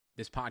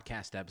This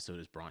podcast episode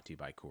is brought to you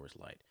by Coors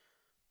Light.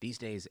 These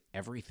days,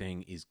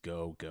 everything is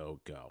go, go,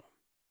 go.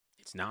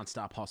 It's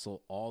nonstop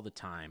hustle all the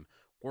time.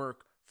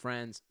 Work,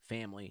 friends,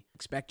 family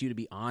expect you to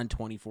be on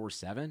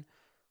 24/7.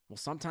 Well,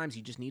 sometimes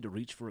you just need to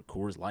reach for a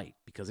Coors Light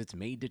because it's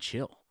made to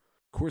chill.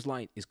 Coors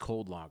Light is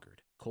cold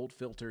lagered, cold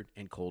filtered,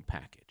 and cold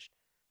packaged.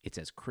 It's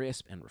as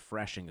crisp and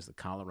refreshing as the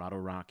Colorado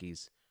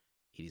Rockies.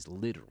 It is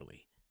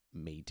literally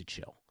made to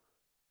chill.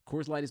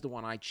 Coors Light is the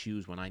one I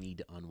choose when I need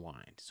to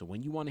unwind. So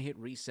when you want to hit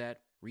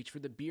reset, reach for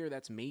the beer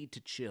that's made to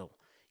chill.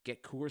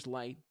 Get Coors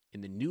Light in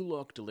the new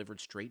look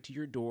delivered straight to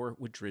your door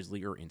with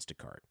Drizzly or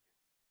Instacart.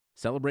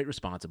 Celebrate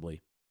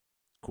responsibly.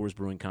 Coors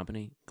Brewing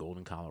Company,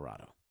 Golden,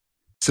 Colorado.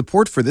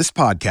 Support for this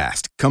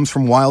podcast comes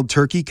from Wild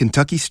Turkey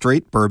Kentucky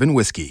Straight Bourbon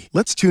Whiskey.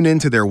 Let's tune in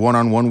to their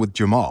one-on-one with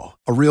Jamal,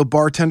 a real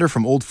bartender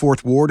from Old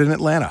Fourth Ward in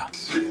Atlanta.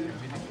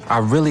 I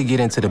really get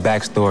into the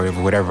backstory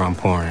of whatever I'm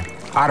pouring,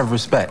 out of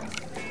respect.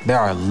 There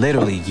are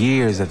literally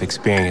years of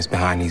experience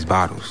behind these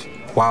bottles.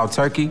 Wild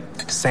Turkey,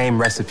 same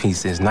recipe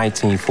since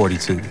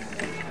 1942.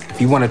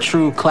 If you want a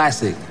true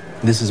classic,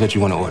 this is what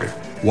you want to order.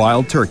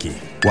 Wild Turkey.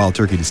 Wild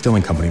Turkey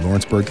Distilling Company,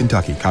 Lawrenceburg,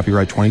 Kentucky.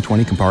 Copyright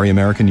 2020, Campari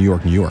American, New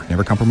York, New York.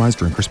 Never compromise,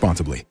 drink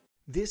responsibly.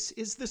 This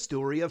is the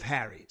story of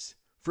Harry's.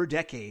 For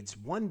decades,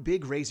 one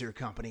big razor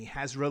company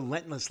has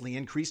relentlessly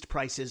increased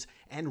prices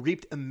and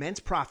reaped immense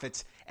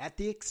profits at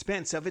the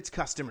expense of its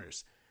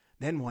customers.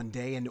 Then one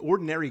day, an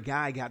ordinary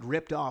guy got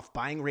ripped off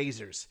buying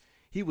razors.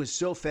 He was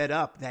so fed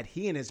up that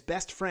he and his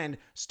best friend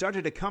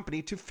started a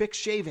company to fix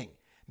shaving.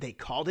 They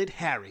called it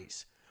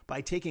Harry's.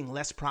 By taking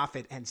less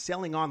profit and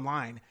selling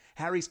online,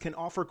 Harry's can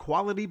offer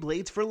quality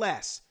blades for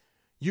less.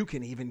 You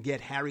can even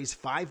get Harry's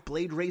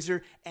 5-blade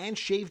razor and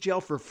shave gel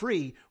for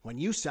free when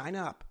you sign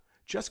up.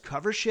 Just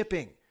cover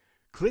shipping.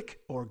 Click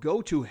or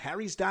go to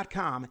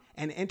harrys.com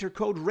and enter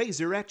code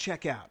RAZOR at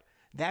checkout.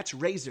 That's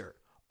RAZOR,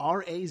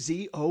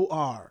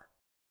 R-A-Z-O-R.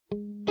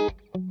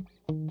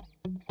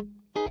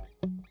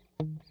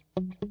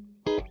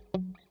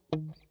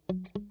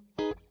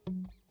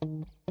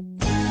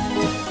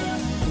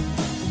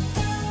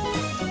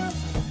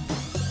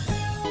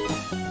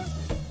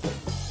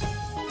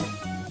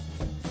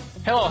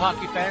 Hello,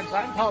 hockey fans.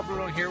 I'm Paul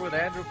Bruno here with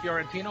Andrew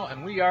Fiorentino,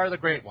 and we are the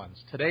Great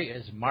Ones. Today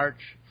is March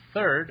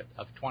 3rd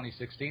of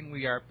 2016.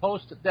 We are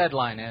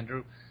post-deadline,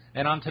 Andrew.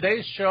 And on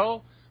today's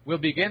show, we'll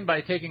begin by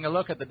taking a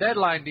look at the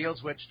deadline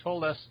deals, which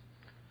told us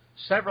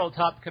several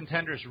top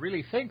contenders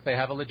really think they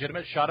have a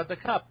legitimate shot at the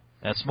Cup.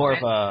 That's more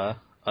of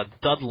a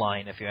dud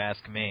line, if you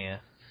ask me.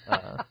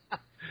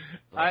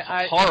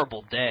 A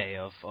horrible day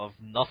of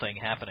nothing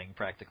happening,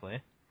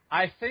 practically.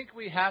 I think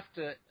we have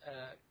to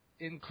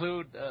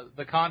include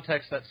the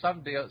context that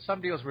some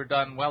deals were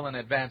done well in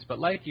advance, but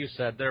like you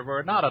said, there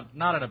were not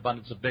an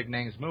abundance of big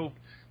names moved.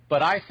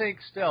 But I think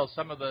still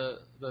some of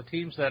the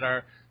teams that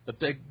are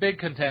the big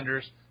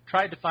contenders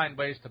tried to find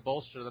ways to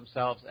bolster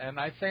themselves, and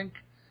I think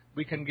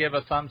we can give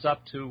a thumbs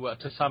up to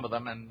some of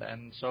them.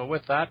 And so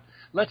with that,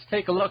 let's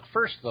take a look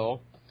first,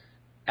 though,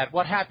 at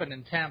what happened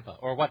in Tampa,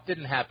 or what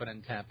didn't happen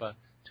in Tampa.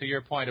 To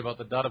your point about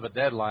the dud of a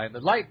deadline, the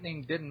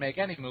Lightning didn't make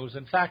any moves.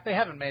 In fact, they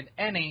haven't made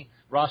any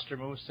roster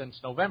moves since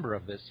November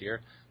of this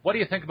year. What do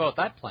you think about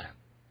that plan?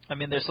 I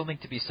mean, there's something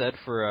to be said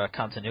for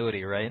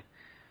continuity, right?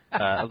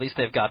 At least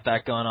they've got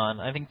that going on.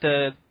 I think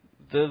the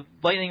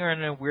Lightning are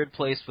in a weird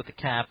place with the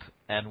cap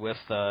and with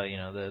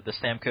the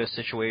Stamkos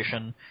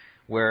situation,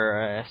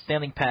 where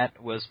standing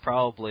pat was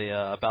probably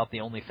about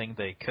the only thing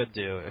they could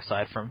do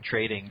aside from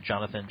trading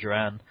Jonathan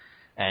Drouin.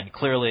 And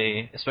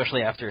clearly,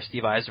 especially after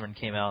Steve Yzerman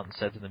came out and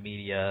said to the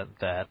media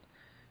that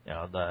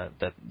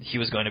that he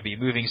was going to be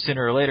moving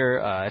sooner or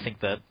later, I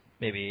think that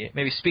maybe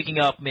speaking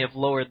up may have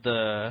lowered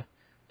the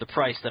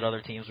price that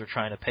other teams were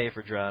trying to pay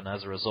for Drouin.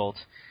 As a result,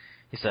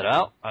 he said,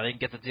 "Well, I didn't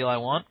get the deal I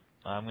want.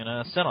 I'm going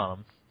to sit on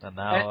him." And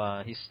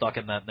now he's stuck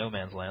in that no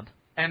man's land.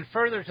 And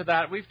further to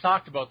that, we've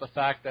talked about the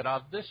fact that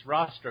of this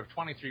roster of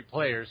 23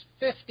 players,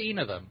 15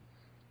 of them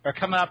are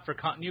coming up for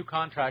new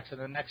contracts in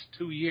the next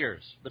 2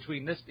 years,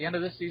 between the end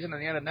of this season and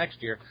the end of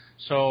next year.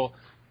 So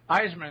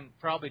Yzerman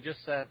probably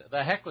just said,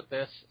 the heck with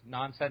this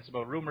nonsense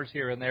about rumors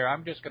here and there.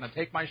 I'm just going to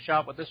take my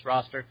shot with this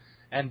roster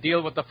and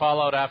deal with the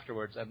fallout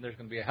afterwards. And there's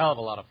going to be a hell of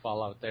a lot of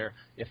fallout there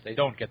if they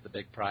don't get the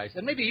big prize.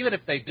 And maybe even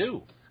if they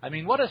do. I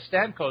mean, what does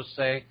Stamkos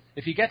say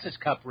if he gets his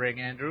Cup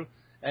ring, Andrew,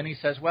 and he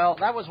says, well,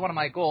 that was one of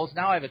my goals.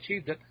 Now I've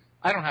achieved it.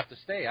 I don't have to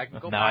stay. I can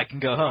go now back. I can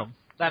go home.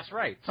 That's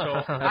right.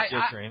 So that's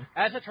your dream.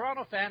 As a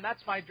Toronto fan,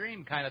 that's my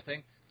dream kind of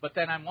thing. But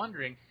then I'm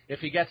wondering if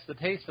he gets the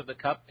taste of the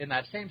Cup in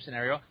that same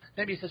scenario,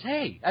 maybe he says,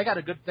 hey, I got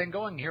a good thing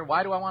going here.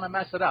 Why do I want to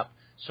mess it up?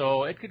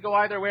 So it could go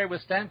either way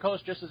with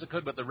Stamkos just as it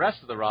could with the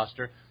rest of the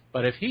roster.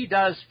 But if he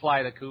does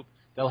fly the coop,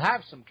 they'll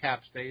have some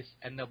cap space,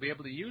 and they'll be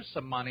able to use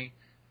some money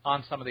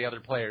on some of the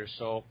other players.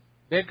 So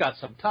they've got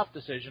some tough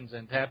decisions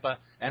in Tampa,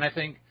 and I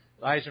think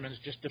Yzerman's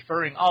just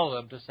deferring all of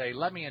them to say,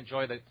 let me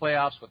enjoy the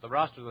playoffs with the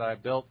roster that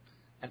I've built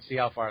and see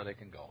how far they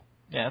can go.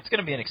 Yeah, it's going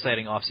to be an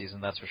exciting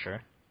offseason, that's for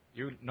sure.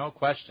 No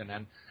question.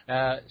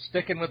 And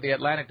sticking with the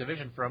Atlantic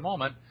Division for a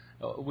moment,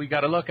 we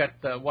got to look at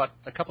what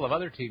a couple of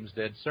other teams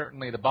did.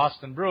 Certainly the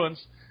Boston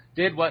Bruins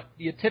did what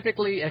you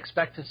typically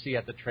expect to see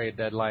at the trade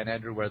deadline,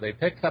 Andrew, where they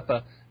picked up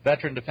a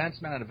veteran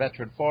defenseman and a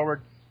veteran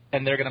forward,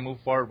 and they're going to move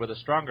forward with a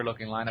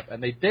stronger-looking lineup.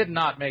 And they did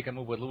not make a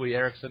move with Louis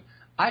Eriksson.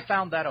 I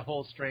found that a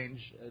whole strange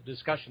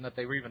discussion that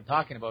they were even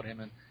talking about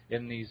him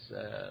in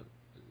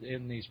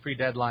these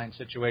pre-deadline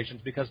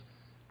situations, because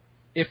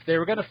if they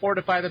were going to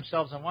fortify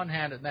themselves on one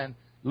hand and then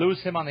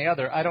lose him on the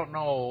other, I don't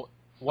know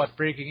what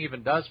breaking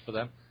even does for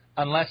them,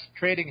 unless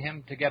trading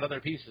him to get other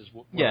pieces.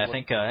 I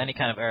think any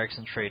kind of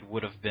Eriksson trade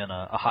would have been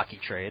a hockey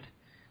trade,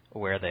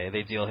 where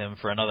they deal him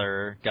for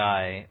another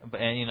guy,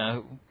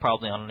 and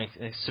probably on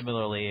a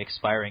similarly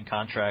expiring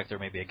contract, or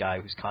maybe a guy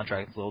whose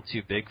contract is a little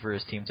too big for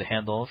his team to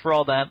handle. For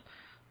all that,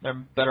 they're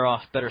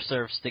better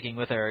served sticking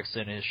with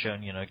Eriksson. Has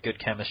shown good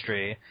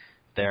chemistry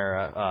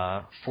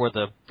there for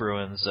the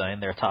Bruins in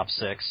their top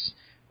six,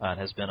 and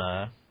has been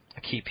a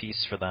key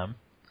piece for them.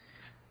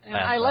 And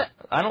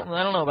I don't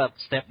know about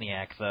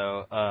Stempniak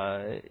though.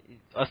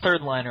 A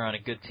third liner on a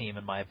good team,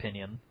 in my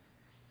opinion.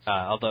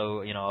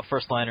 Although a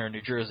first liner in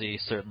New Jersey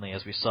certainly,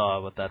 as we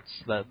saw, but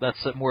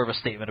that's more of a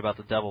statement about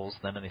the Devils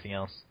than anything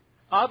else.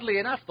 Oddly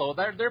enough, though,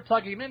 they're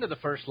plugging him into the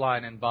first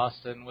line in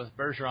Boston with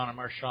Bergeron and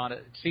Marchand.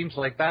 It seems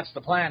like that's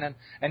the plan,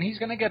 and he's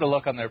going to get a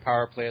look on their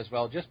power play as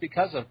well, just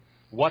because of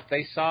what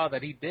they saw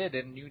that he did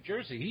in New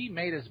Jersey. He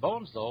made his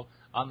bones, though,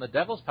 on the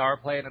Devils' power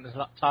play and in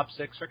the top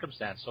six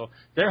circumstance. So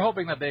they're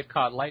hoping that they've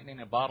caught lightning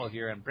in a bottle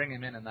here and bring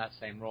him in that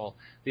same role.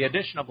 The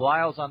addition of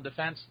Lyles on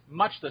defense,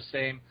 much the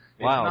same.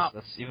 Wow,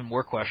 that's even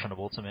more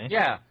questionable to me.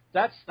 Yeah,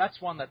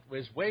 that's one that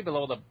was way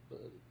below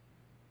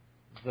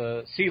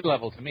the sea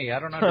level to me. I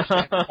don't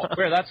understand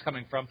where that's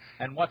coming from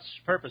and what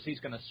purpose he's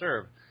going to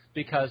serve,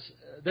 because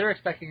they're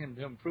expecting him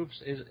to improve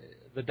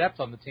the depth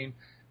on the team.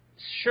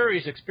 Sure,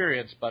 he's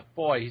experienced, but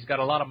boy, he's got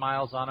a lot of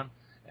miles on him,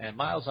 and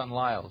miles on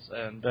Lyles,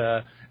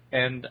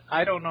 and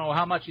I don't know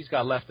how much he's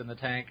got left in the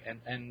tank,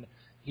 and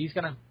he's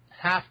going to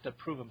have to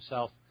prove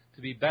himself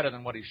to be better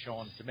than what he's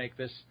shown to make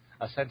this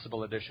a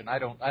sensible addition. I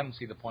don't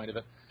see the point of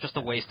it. Just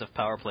a waste of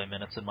power play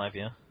minutes, in my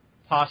view.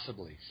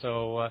 Possibly.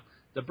 So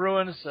the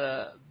Bruins,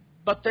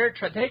 but they're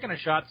taking a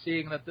shot,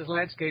 seeing that this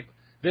landscape,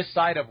 this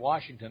side of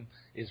Washington,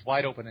 is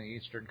wide open in the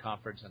Eastern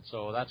Conference, and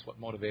so that's what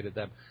motivated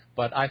them.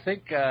 But I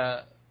think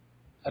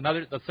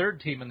the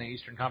third team in the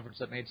Eastern Conference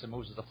that made some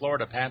moves is the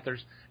Florida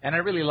Panthers, and I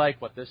really like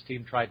what this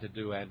team tried to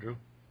do, Andrew.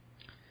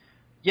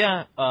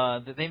 Yeah,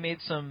 they made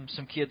some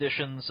key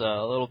additions,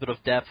 a little bit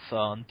of depth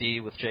on D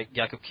with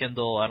Jakob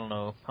Kindle. I don't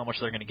know how much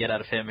they're going to get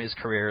out of him. His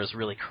career is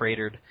really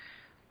cratered.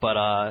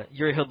 But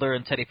Yuri Hudler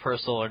and Teddy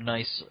Purcell are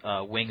nice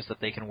wings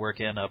that they can work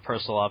in.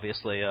 Purcell,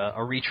 obviously,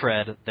 a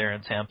retread there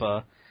in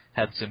Tampa,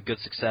 had some good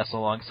success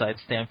alongside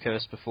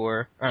Stamkos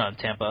before. Or not in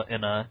Tampa,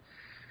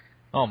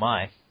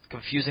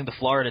 confusing the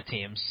Florida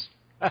teams.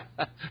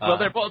 Well,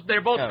 they're both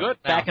good now.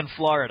 Back in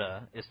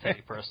Florida is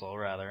Teddy Purcell,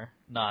 rather,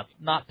 not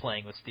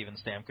playing with Steven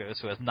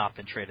Stamkos, who has not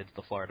been traded to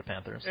the Florida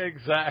Panthers.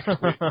 Exactly.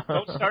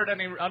 Don't start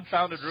any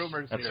unfounded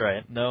rumors. That's here.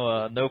 right.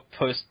 No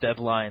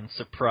post-deadline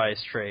surprise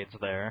trades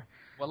there.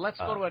 Well, let's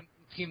go to a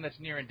team that's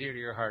near and dear to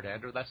your heart,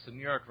 Andrew. That's the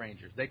New York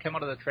Rangers. They came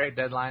out of the trade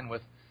deadline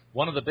with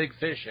one of the big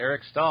fish,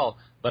 Eric Stahl,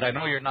 but I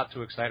know you're not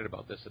too excited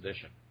about this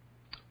addition.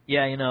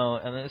 Yeah,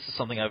 and this is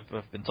something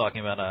I've been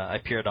talking about. I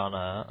appeared on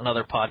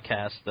another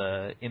podcast,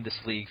 the In This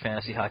League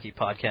Fantasy Hockey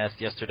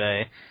podcast,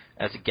 yesterday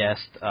as a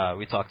guest.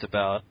 We talked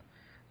about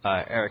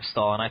Eric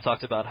Stahl, and I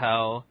talked about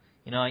how,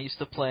 I used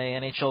to play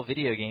NHL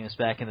video games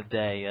back in the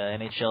day,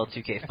 NHL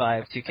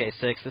 2K5,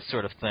 2K6, this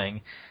sort of thing.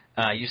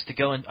 I used to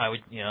go and I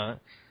would,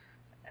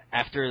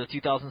 after the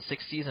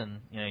 2006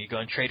 season, you go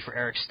and trade for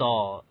Eric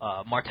Stahl,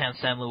 Martin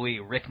St. Louis,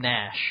 Rick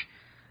Nash,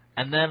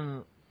 and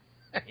then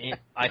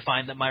I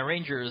find that my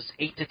Rangers,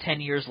 8 to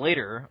 10 years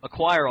later,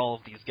 acquire all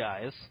of these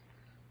guys,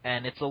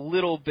 and it's a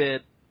little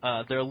bit,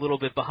 they're a little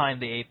bit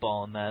behind the eight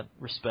ball in that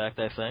respect,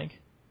 I think.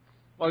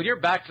 Well, you're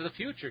Back to the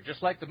Future,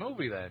 just like the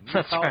movie then.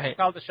 That's right. You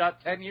called the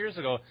shot 10 years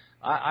ago.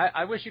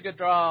 I wish you could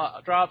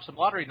draw up some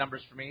lottery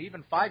numbers for me,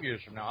 even 5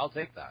 years from now. I'll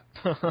take that.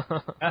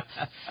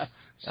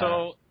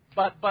 So,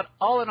 but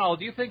all in all,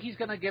 do you think he's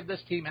going to give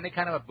this team any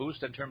kind of a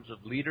boost in terms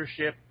of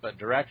leadership,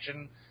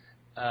 direction?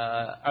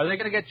 Are they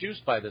going to get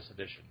juiced by this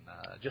addition,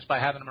 just by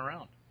having him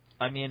around?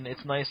 I mean,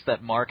 it's nice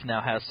that Mark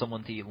now has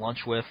someone to eat lunch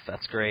with.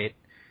 That's great.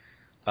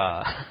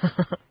 No,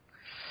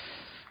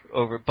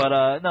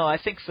 I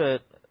think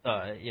that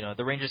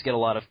the Rangers get a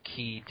lot of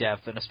key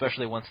depth, and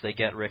especially once they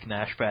get Rick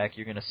Nash back,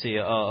 you're going to see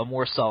a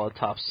more solid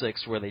top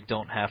six where they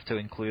don't have to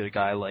include a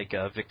guy like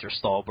Victor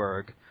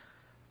Stahlberg.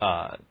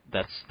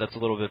 That's a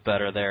little bit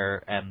better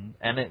there, and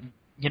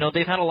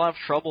they've had a lot of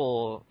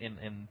trouble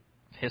in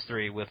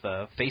history with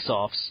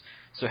face-offs.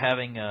 So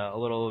having a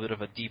little bit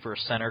of a deeper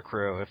center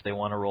crew, if they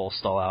want to roll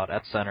Stahl out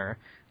at center,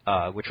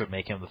 which would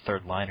make him the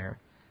third liner,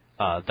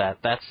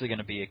 that's going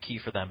to be a key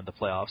for them in the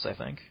playoffs, I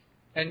think.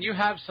 And you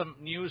have some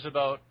news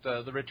about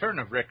the return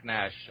of Rick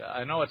Nash.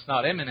 I know it's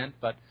not imminent,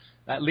 but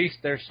at least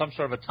there's some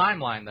sort of a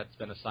timeline that's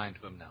been assigned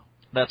to him now.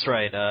 That's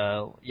right.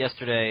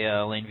 Yesterday,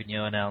 Alain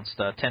Vigneault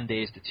announced 10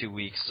 days to 2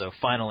 weeks, so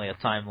finally a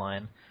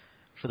timeline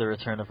for the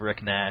return of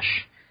Rick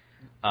Nash.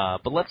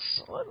 But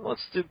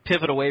let's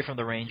pivot away from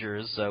the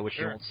Rangers, which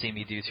Sure. you won't see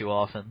me do too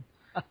often.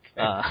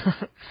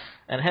 Okay.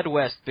 And head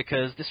west,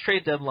 because this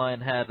trade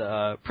deadline had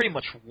pretty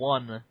much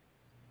one,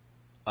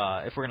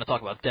 if we're going to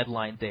talk about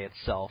deadline day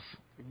itself,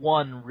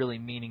 one really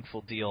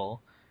meaningful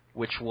deal,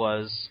 which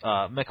was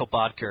Mikkel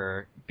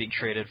Bodker being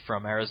traded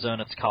from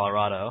Arizona to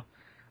Colorado.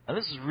 And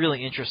this is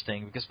really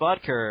interesting because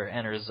Bodker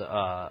enters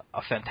a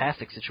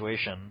fantastic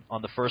situation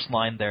on the first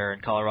line there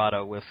in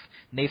Colorado with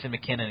Nathan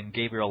MacKinnon and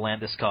Gabriel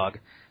Landeskog.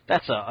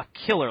 That's a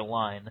killer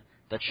line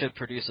that should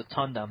produce a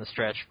ton down the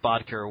stretch.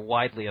 Bodker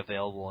widely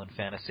available in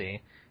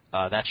fantasy.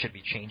 That should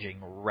be changing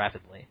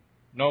rapidly.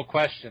 No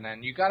question,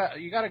 and you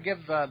gotta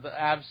give the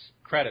Avs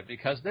credit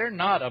because they're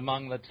not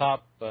among the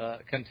top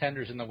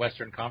contenders in the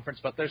Western Conference,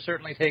 but they're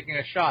certainly taking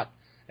a shot,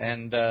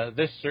 and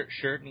this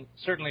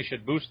certainly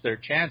should boost their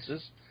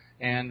chances.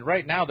 And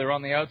right now they're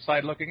on the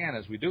outside looking in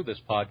as we do this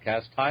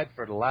podcast, tied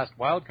for the last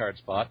wild card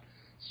spot.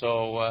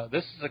 So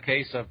this is a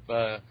case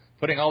of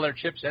putting all their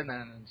chips in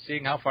and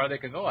seeing how far they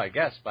can go, I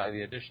guess, by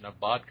the addition of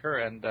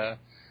Bodker. And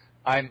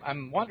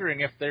I'm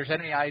wondering if there's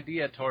any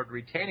idea toward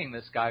retaining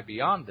this guy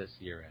beyond this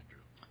year, Andrew.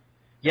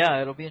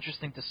 Yeah, it'll be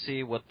interesting to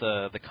see what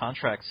the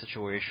contract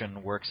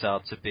situation works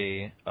out to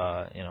be.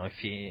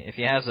 If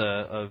he has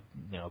a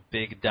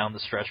big down the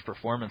stretch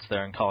performance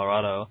there in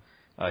Colorado,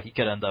 he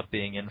could end up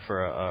being in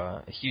for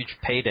a huge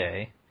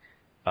payday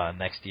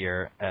next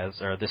year,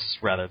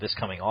 this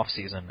coming off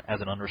season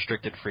as an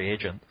unrestricted free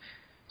agent.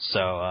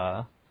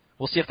 So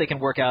we'll see if they can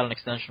work out an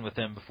extension with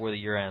him before the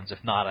year ends.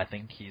 If not, I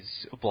think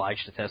he's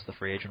obliged to test the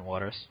free agent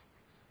waters.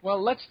 Well,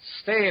 let's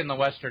stay in the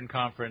Western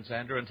Conference,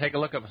 Andrew, and take a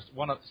look at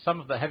some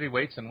of the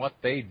heavyweights and what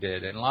they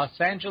did. In Los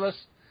Angeles,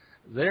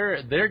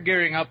 they're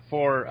gearing up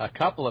for a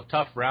couple of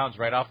tough rounds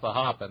right off the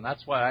hop, and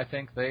that's why I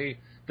think they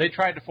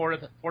tried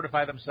to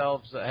fortify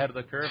themselves ahead of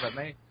the curve,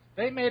 and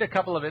they made a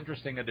couple of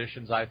interesting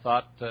additions, I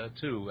thought,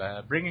 too.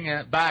 Bringing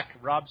back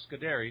Rob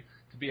Scuderi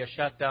to be a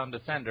shutdown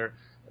defender.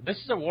 This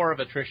is a war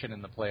of attrition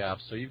in the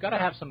playoffs, so you've got to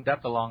have some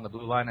depth along the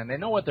blue line, and they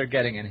know what they're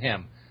getting in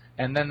him.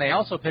 And then they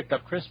also picked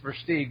up Chris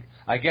Versteeg.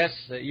 I guess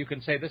you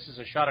can say this is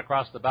a shot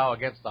across the bow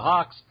against the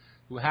Hawks,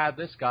 who had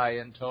this guy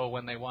in tow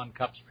when they won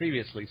cups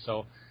previously.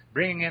 So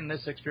bringing in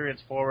this experience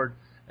forward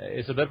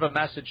is a bit of a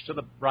message to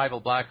the rival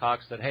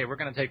Blackhawks that, hey, we're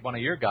going to take one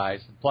of your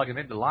guys and plug him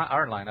into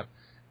our lineup.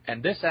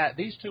 And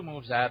these two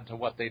moves add to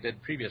what they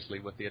did previously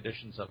with the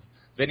additions of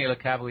Vinny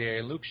Lecavalier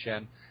and Luke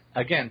Schenn.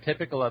 Again,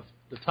 typical of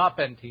the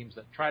top-end teams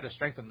that try to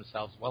strengthen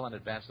themselves well in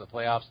advance of the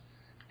playoffs.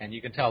 And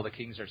you can tell the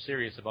Kings are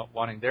serious about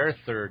wanting their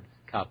third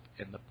cup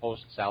in the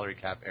post-salary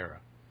cap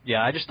era.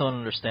 Yeah, I just don't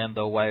understand,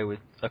 though, why it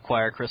would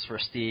acquire Chris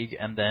Versteeg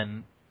and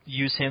then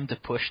use him to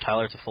push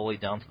Tyler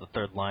Toffoli down to the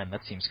third line.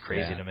 That seems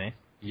crazy to me.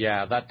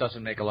 Yeah, that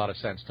doesn't make a lot of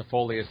sense.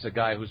 Toffoli is a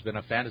guy who's been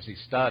a fantasy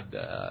stud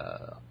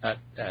at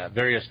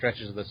various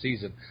stretches of the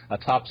season, a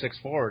top six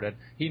forward, and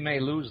he may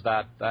lose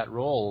that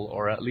role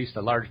or at least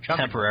a large chunk.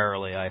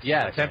 Temporarily, I think.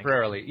 Yeah,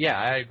 temporarily. Yeah,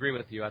 I agree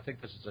with you. I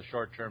think this is a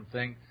short-term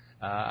thing.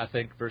 I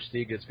think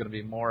Versteeg is going to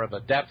be more of a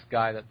depth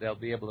guy that they'll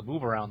be able to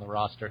move around the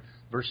roster,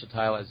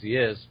 versatile as he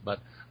is. But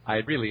I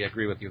really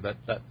agree with you that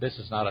this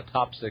is not a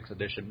top six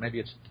addition. Maybe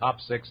it's top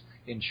six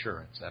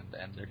insurance,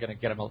 and they're going to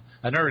get him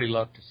an early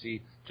look to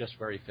see just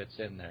where he fits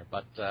in there.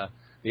 But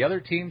the other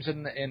teams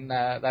in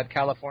that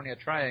California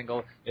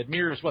triangle, it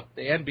mirrors what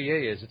the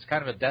NBA is. It's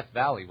kind of a death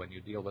valley when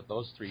you deal with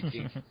those three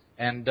teams.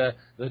 And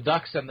the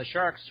Ducks and the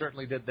Sharks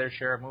certainly did their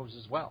share of moves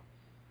as well.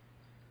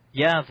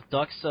 Yeah, the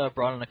Ducks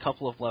brought in a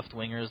couple of left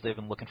wingers. They've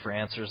been looking for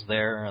answers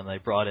there, and they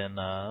brought in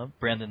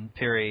Brandon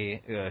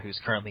Pirri, who's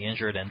currently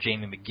injured, and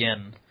Jamie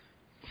McGinn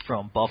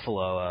from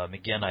Buffalo.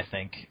 McGinn, I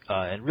think,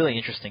 a really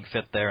interesting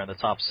fit there in the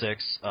top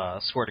six.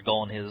 Scored a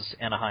goal in his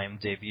Anaheim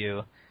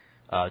debut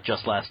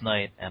just last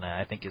night, and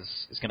I think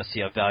is going to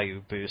see a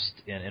value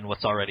boost in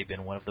what's already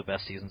been one of the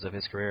best seasons of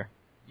his career.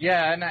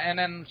 Yeah, and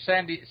then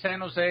San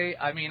Jose,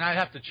 I mean, I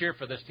have to cheer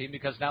for this team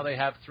because now they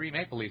have three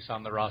Maple Leafs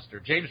on the roster.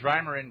 James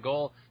Reimer in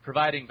goal,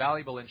 providing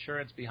valuable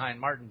insurance behind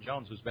Martin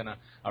Jones, who's been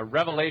a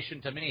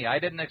revelation to me. I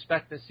didn't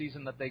expect this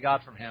season that they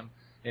got from him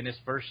in his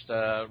first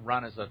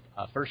run as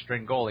a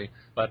first-string goalie,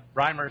 but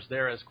Reimer's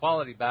there as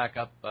quality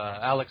backup.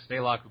 Alex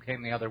Stalock, who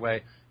came the other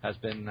way, has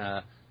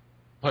been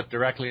put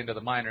directly into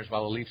the minors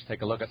while the Leafs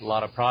take a look at a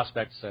lot of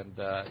prospects. And,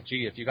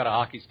 if you got a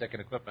hockey stick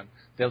and equipment,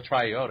 they'll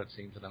try you out, it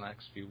seems, in the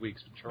next few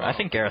weeks in Toronto. I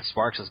think Garrett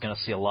Sparks is going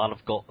to see a lot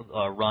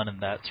of run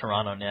in that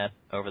Toronto net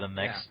over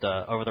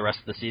the over the rest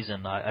of the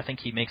season. I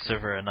think he makes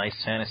over a nice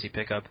fantasy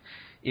pickup.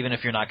 Even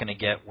if you're not going to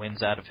get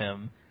wins out of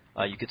him,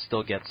 you could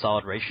still get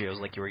solid ratios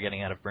like you were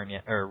getting out of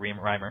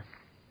Reimer.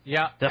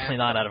 Yeah. Definitely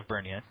not out of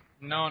Bernier.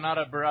 No, not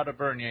out of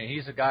Bernier.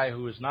 He's a guy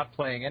who is not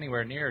playing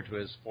anywhere near to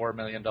his $4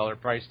 million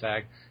price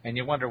tag, and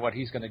you wonder what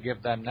he's going to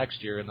give them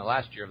next year in the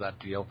last year of that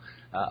deal.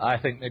 I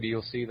think maybe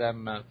you'll see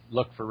them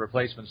look for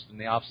replacements in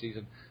the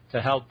offseason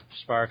to help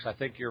Sparks. I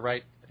think you're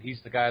right. he's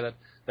the guy that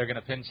they're going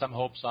to pin some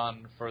hopes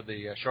on for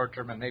the short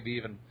term and maybe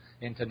even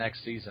into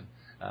next season.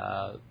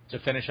 To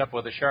finish up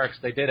with the Sharks,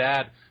 they did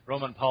add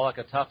Roman Pollock,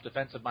 a tough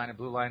defensive-minded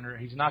blue liner.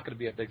 He's not going to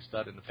be a big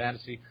stud in the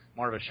fantasy,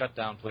 more of a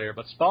shutdown player.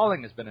 But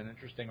Spalling has been an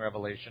interesting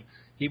revelation.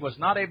 He was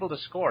not able to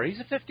score. He's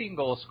a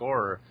 15-goal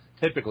scorer,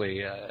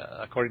 typically,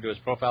 according to his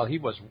profile. He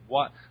was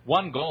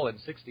one goal in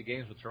 60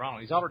 games with Toronto.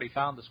 He's already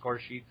found the score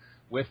sheet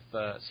with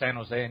San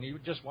Jose, and you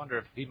would just wonder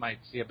if he might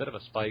see a bit of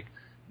a spike.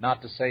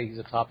 Not to say he's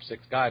a top-6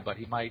 guy, but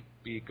he might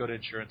be good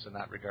insurance in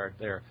that regard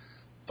there.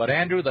 But,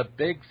 Andrew, the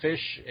big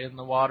fish in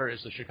the water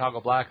is the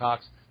Chicago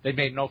Blackhawks. They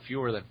made no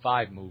fewer than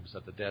 5 moves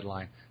at the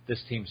deadline.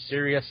 This team's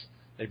serious.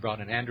 They brought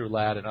in Andrew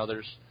Ladd and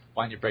others.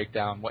 Why don't you break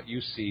down what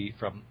you've seen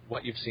from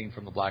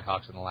the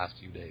Blackhawks in the last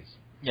few days?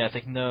 Yeah, I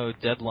think no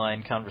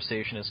deadline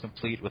conversation is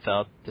complete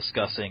without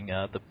discussing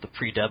the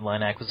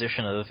pre-deadline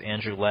acquisition of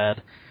Andrew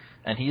Ladd.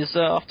 And he's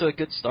off to a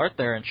good start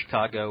there in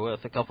Chicago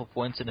with a couple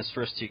points in his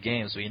first 2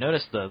 games. But you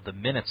notice the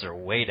minutes are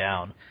way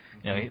down.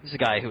 He's a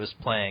guy who was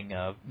playing,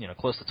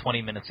 close to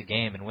 20 minutes a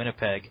game in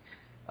Winnipeg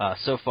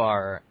so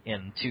far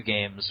in 2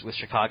 games, with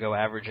Chicago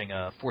averaging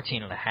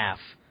 14.5,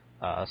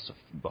 so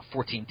about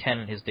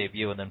 14:10 in his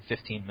debut, and then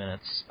 15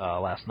 minutes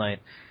last night.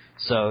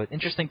 So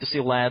interesting to see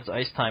Ladd's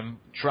ice time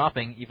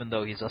dropping, even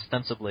though he's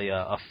ostensibly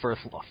a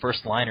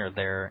first liner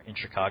there in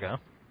Chicago.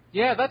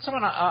 Yeah, that's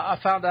someone I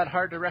found that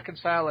hard to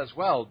reconcile as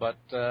well. But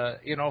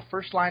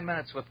first line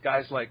minutes with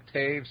guys like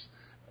Taves,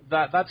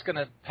 that's going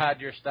to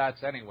pad your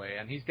stats anyway.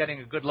 And he's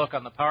getting a good look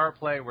on the power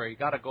play where he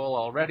got a goal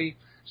already.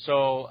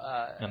 So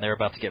and they're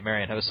about to get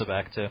Marian Hossa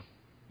back too.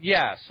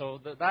 Yeah, so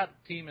that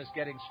team is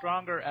getting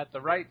stronger at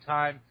the right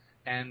time.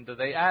 And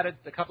they added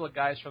a couple of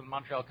guys from the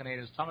Montreal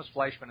Canadiens, Thomas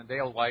Fleischmann and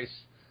Dale Weiss,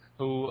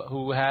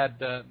 who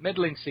had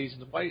middling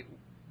seasons.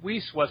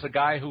 Weiss was a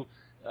guy who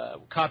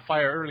caught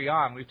fire early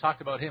on. We've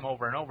talked about him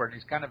over and over, and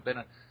he's kind of been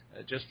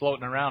just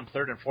floating around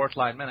third and fourth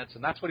line minutes,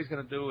 and that's what he's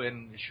going to do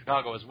in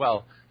Chicago as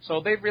well.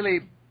 So they've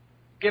really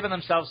given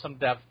themselves some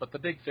depth, but the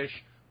big fish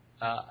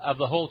of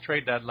the whole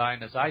trade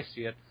deadline, as I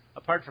see it,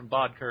 apart from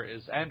Bodker,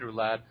 is Andrew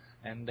Ladd,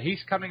 and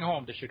he's coming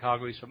home to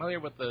Chicago. He's familiar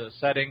with the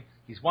setting.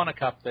 He's won a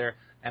cup there,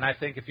 and I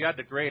think if you had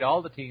to grade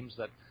all the teams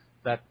that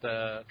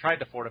tried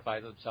to fortify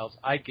themselves,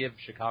 I give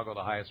Chicago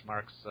the highest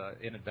marks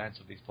in advance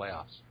of these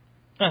playoffs.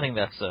 I think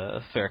that's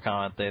a fair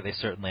comment. They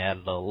certainly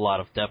added a lot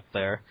of depth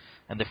there.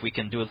 And if we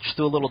can just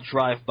do a little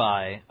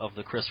drive-by of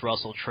the Chris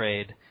Russell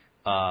trade,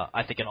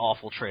 I think an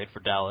awful trade for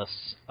Dallas.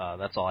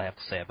 That's all I have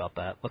to say about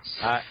that.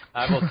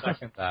 I will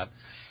second that.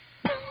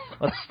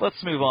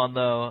 Let's move on,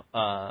 though.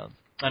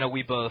 I know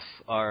we both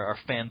are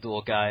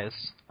FanDuel guys.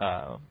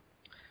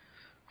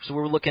 So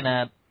we're looking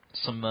at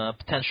some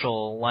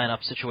potential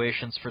lineup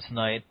situations for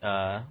tonight.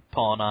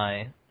 Paul and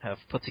I have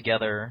put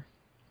together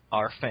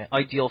our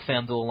ideal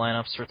FanDuel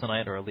lineups for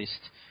tonight, or at least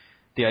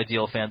the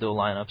ideal FanDuel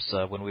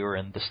lineups when we were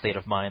in the state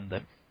of mind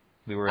that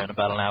we were in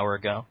about an hour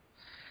ago.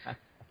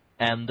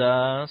 And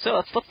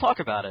so let's talk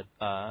about it,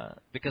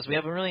 because we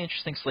have a really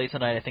interesting slate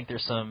tonight. I think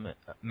there's some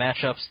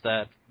matchups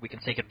that we can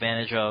take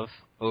advantage of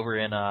over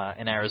in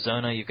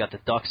Arizona. You've got the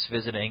Ducks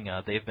visiting.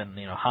 They've been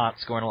hot,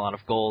 scoring a lot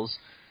of goals.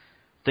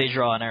 They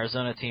draw an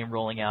Arizona team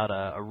rolling out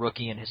a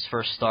rookie in his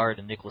first start,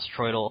 in Nicholas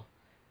Treudel.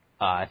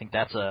 I think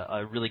that's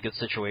a really good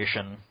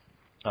situation.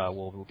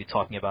 We'll be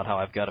talking about how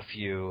I've got a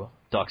few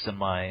Ducks in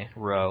my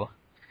row.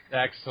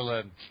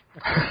 Excellent.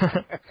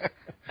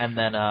 And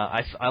then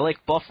I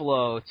like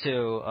Buffalo,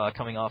 too,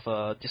 coming off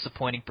a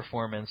disappointing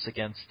performance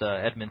against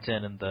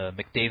Edmonton in the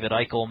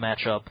McDavid-Eichel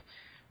matchup.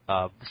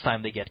 This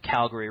time they get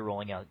Calgary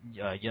rolling out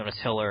Jonas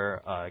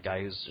Hiller, a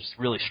guy who's just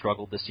really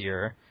struggled this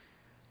year.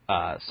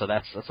 So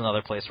that's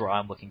another place where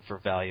I'm looking for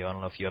value. I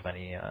don't know if you have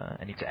any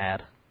to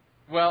add.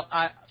 Well,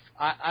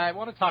 I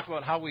want to talk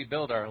about how we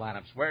build our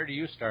lineups. Where do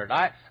you start?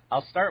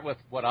 I'll start with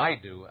what I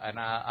do, and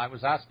I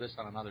was asked this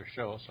on another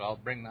show, so I'll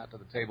bring that to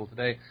the table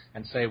today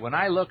and say when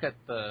I look at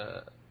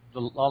the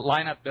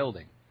lineup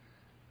building,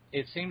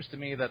 it seems to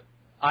me that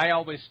I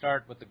always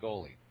start with the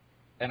goalie,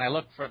 and I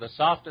look for the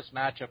softest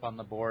matchup on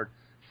the board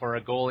for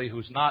a goalie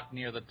who's not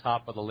near the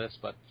top of the list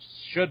but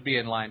should be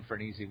in line for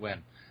an easy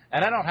win.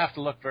 And I don't have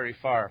to look very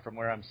far from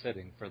where I'm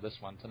sitting for this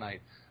one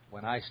tonight.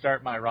 When I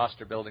start my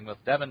roster building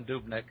with Devan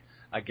Dubnyk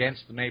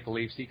against the Maple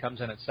Leafs, he comes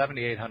in at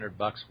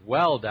 $7,800,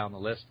 well down the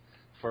list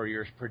for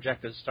your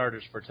projected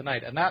starters for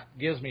tonight. And that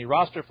gives me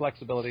roster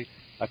flexibility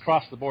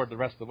across the board the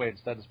rest of the way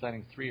instead of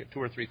spending $2,000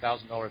 or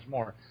 $3,000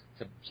 more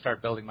to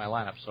start building my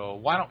lineup. So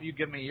why don't you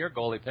give me your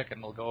goalie pick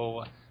and we'll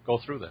go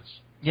through this.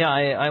 Yeah,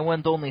 I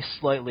went only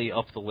slightly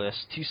up the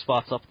list, 2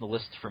 spots up the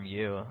list from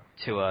you,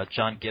 to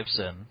John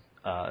Gibson.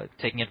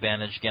 Taking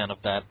advantage again of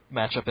that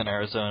matchup in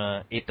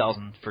Arizona,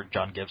 $8,000 for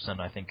John Gibson.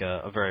 I think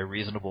a very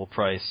reasonable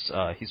price.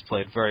 He's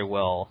played very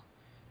well,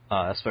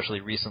 especially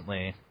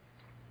recently,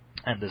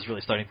 and is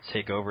really starting to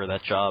take over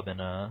that job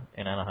in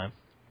Anaheim.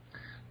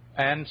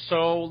 And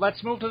so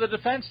let's move to the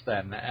defense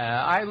then.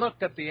 I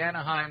looked at the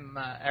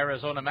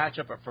Anaheim-Arizona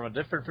matchup from a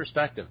different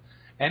perspective.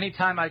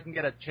 Anytime I can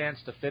get a chance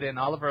to fit in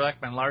Oliver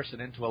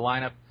Ekman-Larsson into a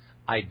lineup,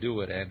 I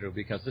do it, Andrew,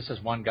 because this is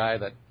one guy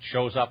that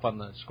shows up on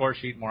the score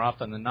sheet more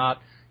often than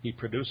not. He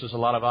produces a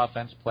lot of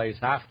offense, plays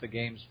half the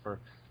games for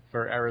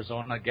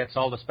Arizona, gets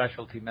all the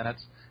specialty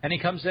minutes, and he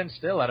comes in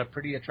still at a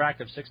pretty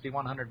attractive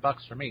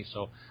 $6,100 for me.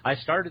 So I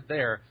started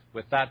there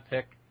with that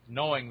pick,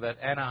 knowing that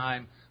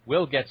Anaheim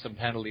will get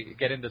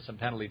into some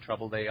penalty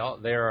trouble.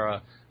 They're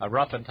a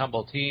rough and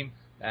tumble team,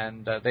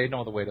 and they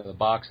know the way to the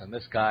box. And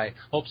this guy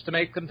hopes to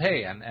make them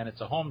pay, and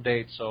it's a home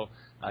date. So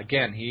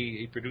again,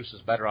 he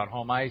produces better on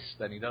home ice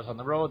than he does on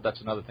the road.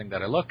 That's another thing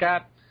that I look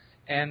at.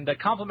 And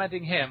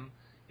complimenting him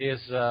is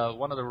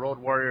one of the road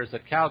warriors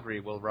that Calgary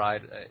will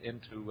ride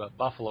into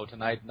Buffalo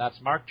tonight, and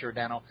that's Mark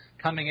Giordano,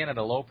 coming in at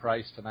a low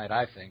price tonight,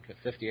 I think, at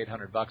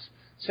 $5,800.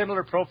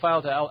 Similar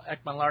profile to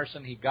Ekman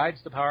Larsson. He guides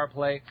the power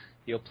play.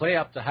 He'll play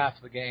up to half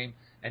the game,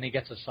 and he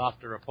gets a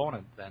softer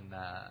opponent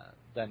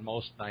than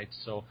most nights.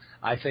 So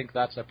I think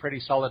that's a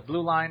pretty solid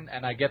blue line,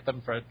 and I get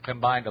them for a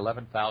combined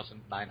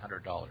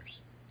 $11,900.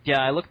 Yeah,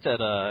 I looked at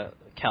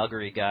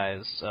Calgary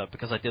guys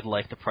because I did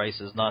like the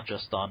prices, not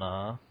just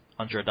on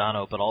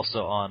Giordano, but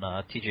also on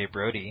TJ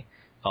Brody,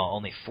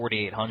 only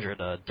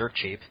 $4,800, dirt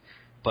cheap.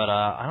 But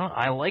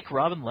I like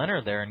Robin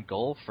Leonard there in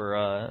goal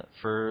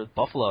for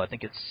Buffalo. I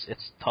think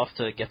it's tough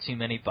to get too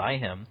many by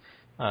him.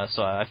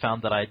 So I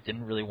found that I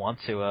didn't really want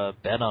to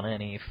bet on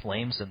any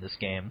Flames in this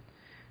game.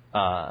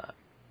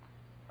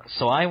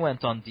 So I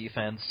went on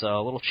defense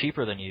a little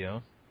cheaper than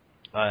you.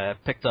 I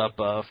picked up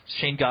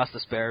Shane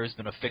Gostisbehere, who's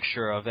been a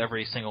fixture of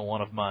every single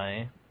one of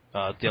my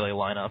daily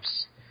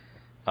lineups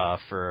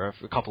for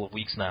a couple of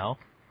weeks now,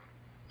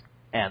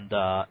 and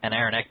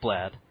Aaron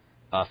Ekblad,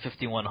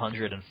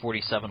 5,100 and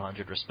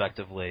 4,700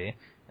 respectively.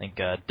 I think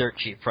dirt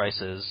cheap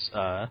prices.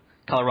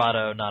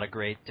 Colorado, not a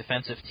great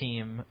defensive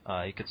team.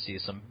 You could see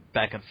some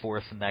back and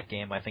forth in that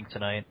game, I think,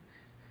 tonight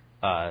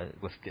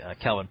with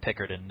Calvin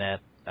Pickard in net.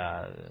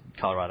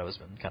 Colorado has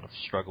been kind of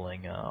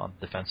struggling on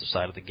the defensive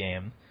side of the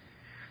game.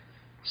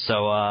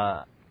 So,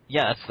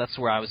 yeah, that's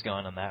where I was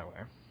going on that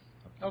one.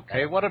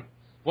 Okay,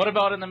 what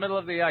about in the middle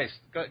of the ice?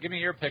 Give me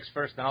your picks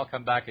first, then I'll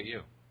come back at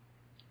you.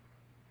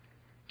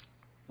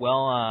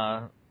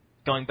 Well,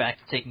 going back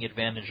to taking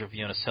advantage of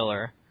Jonas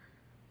Hiller,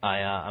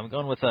 I'm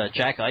going with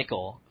Jack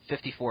Eichel,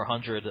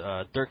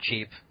 5,400, dirt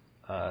cheap.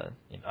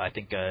 I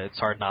think it's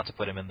hard not to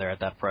put him in there at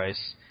that price,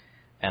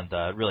 and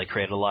really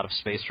created a lot of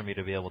space for me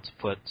to be able to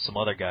put some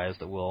other guys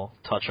that we'll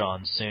touch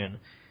on soon.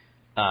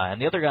 And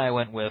the other guy I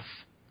went with,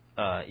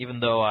 even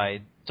though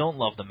I don't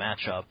love the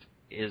matchup,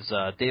 is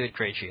David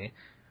Krejci.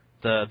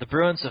 The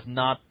Bruins have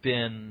not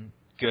been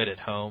good at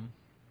home,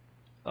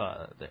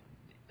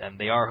 and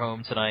they are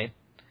home tonight,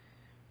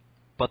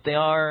 but they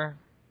are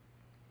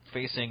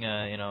facing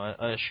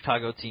a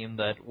Chicago team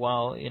that,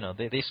 while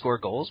they score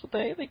goals, but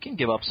they can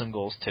give up some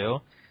goals too.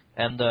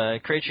 And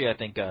Krejci, I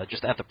think,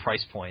 just at the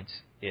price point,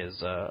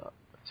 is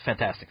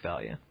fantastic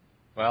value.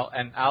 Well,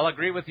 and I'll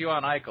agree with you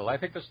on Eichel. I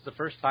think this is the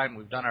first time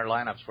we've done our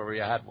lineups where we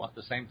had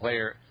the same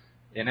player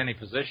in any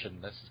position.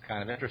 This is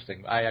kind of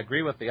interesting. I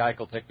agree with the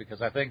Eichel pick because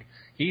I think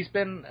he's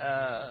been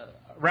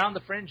around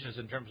the fringes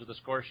in terms of the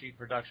score sheet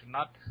production,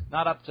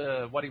 not up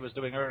to what he was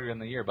doing earlier in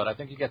the year, but I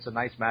think he gets a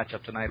nice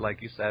matchup tonight,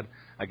 like you said,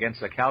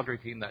 against a Calgary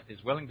team that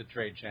is willing to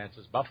trade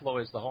chances. Buffalo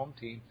is the home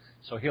team,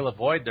 so he'll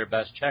avoid their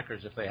best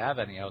checkers if they have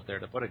any out there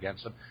to put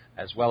against them,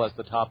 as well as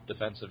the top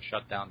defensive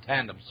shutdown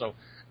tandem. So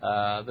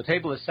the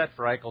table is set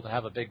for Eichel to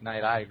have a big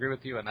night. I agree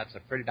with you, and that's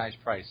a pretty nice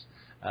price.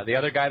 The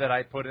other guy that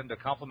I put in to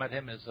complement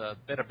him is a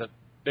bit of a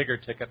bigger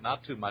ticket,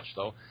 not too much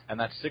though, and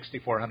that's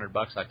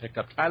 $6,400. I picked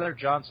up Tyler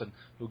Johnson,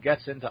 who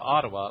gets into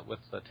Ottawa with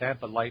the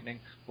Tampa Lightning,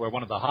 who are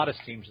one of the hottest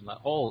teams in the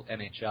whole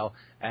NHL.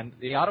 And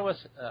the Ottawa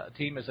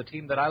team is a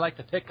team that I like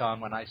to pick on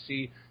when I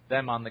see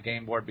them on the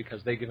game board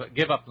because they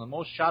give up the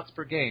most shots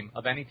per game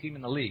of any team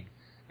in the league.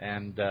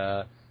 And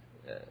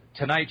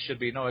tonight should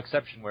be no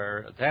exception,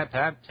 where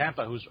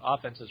Tampa, whose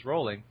offense is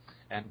rolling,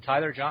 and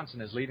Tyler Johnson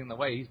is leading the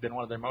way. He's been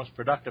one of their most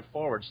productive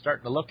forwards,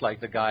 starting to look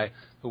like the guy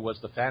who was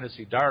the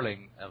fantasy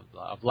darling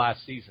of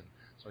last season.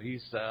 So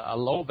he's a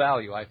low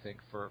value, I think,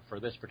 for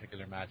this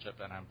particular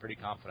matchup, and I'm pretty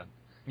confident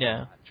in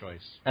that choice.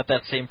 At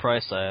that same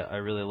price, I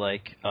really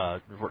like,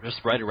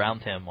 just right around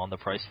him on the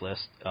price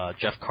list,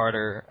 Jeff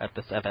Carter at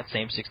that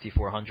same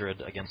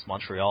 $6,400 against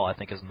Montreal, I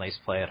think is a nice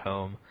play at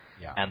home.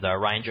 Yeah. And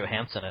Ryan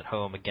Johansson at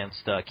home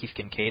against Keith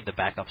Kincaid, the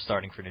backup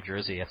starting for New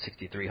Jersey at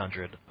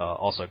 $6,300,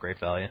 also a great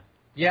value.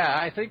 Yeah,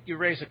 I think you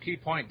raise a key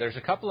point. There's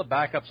a couple of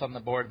backups on the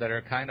board that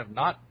are kind of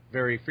not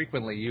very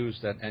frequently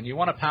used, and you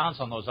want to pounce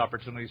on those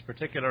opportunities,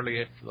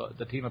 particularly if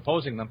the team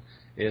opposing them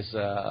is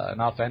an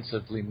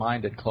offensively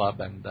minded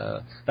club, and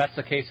that's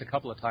the case a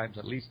couple of times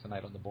at least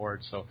tonight on the board.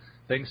 So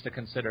things to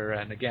consider,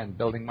 and again,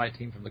 building my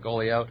team from the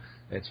goalie out,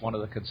 it's one of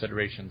the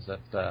considerations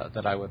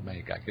that I would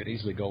make. I could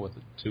easily go with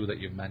the two that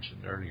you've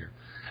mentioned earlier.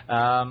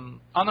 On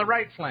the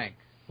right flank,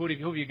 who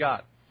have you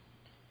got?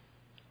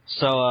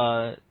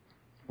 So,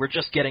 we're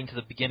just getting to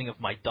the beginning of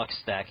my duck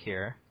stack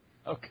here,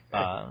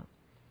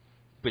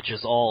 which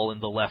is all in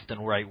the left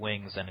and right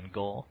wings and in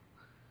goal.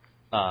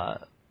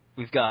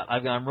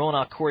 I'm rolling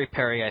out Corey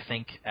Perry, I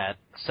think, at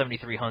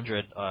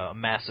 7,300, a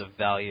massive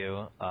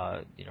value,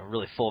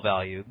 really full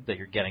value that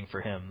you're getting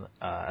for him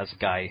as a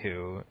guy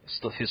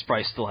his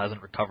price still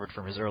hasn't recovered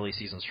from his early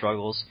season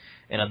struggles.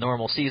 In a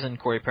normal season,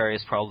 Corey Perry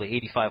is probably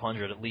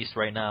 8,500 at least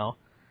right now,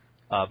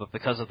 but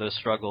because of those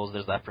struggles,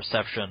 there's that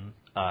perception,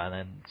 and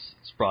then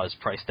it's brought his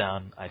price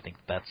down. I think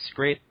that's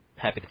great.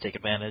 Happy to take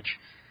advantage.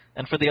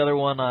 And for the other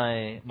one,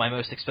 my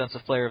most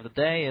expensive player of the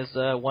day is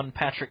one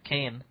Patrick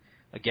Kane.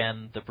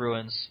 Again, the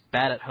Bruins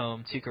bad at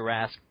home. Tuukka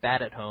Rask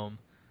bad at home.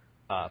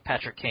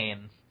 Patrick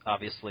Kane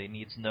obviously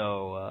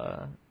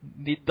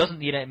doesn't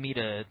need me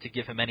to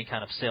give him any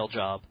kind of sale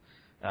job.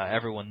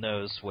 Everyone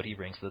knows what he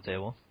brings to the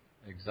table.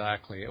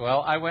 Exactly.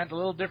 Well, I went a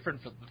little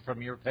different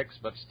from your picks,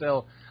 but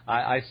still,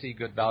 I see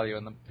good value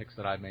in the picks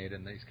that I made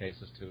in these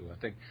cases, too. I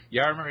think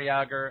Jaromir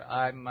Jagr,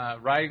 I'm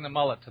riding the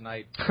mullet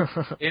tonight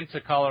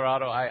into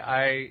Colorado.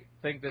 I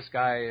think this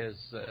guy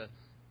is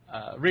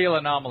a real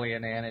anomaly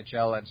in the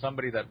NHL and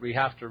somebody that we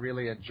have to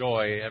really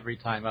enjoy every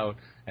time out.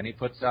 And he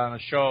puts on a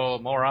show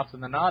more often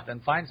than not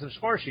and finds the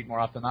score sheet more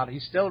often than not. He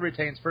still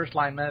retains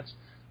first-line minutes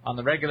on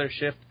the regular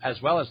shift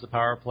as well as the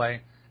power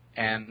play.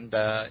 And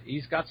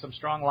he's got some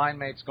strong line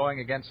mates going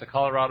against a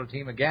Colorado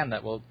team, again,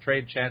 that will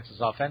trade chances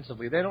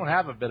offensively. They don't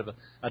have a bit of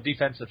a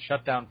defensive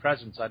shutdown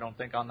presence, I don't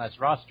think, on this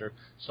roster.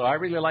 So I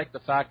really like the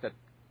fact that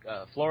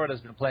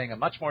Florida's been playing a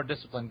much more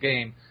disciplined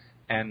game,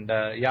 and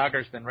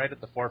Jagr's been right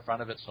at the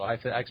forefront of it, so I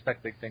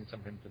expect big things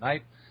from him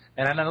tonight.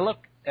 And then I look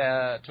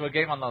to a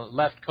game on the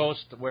left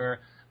coast where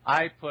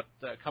I put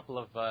a couple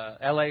of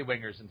L.A.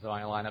 wingers into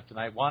my lineup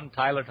tonight. One,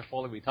 Tyler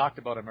Toffoli, we talked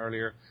about him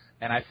earlier,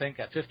 and I think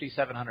at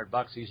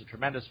 $5,700, he's a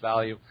tremendous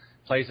value.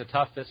 Plays a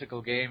tough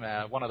physical game,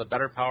 one of the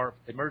better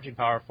emerging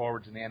power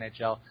forwards in the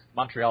NHL.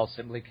 Montreal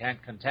simply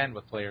can't contend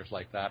with players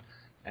like that,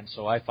 and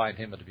so I find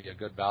him to be a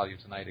good value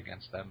tonight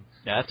against them.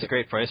 Yeah, that's a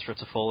great price for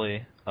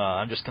Toffoli.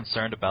 I'm just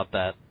concerned about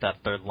that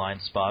third line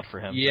spot for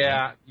him.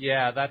 Yeah,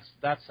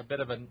 that's a bit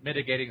of a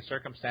mitigating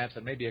circumstance,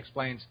 and maybe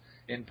explains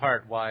in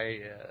part why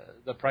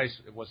the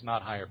price was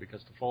not higher,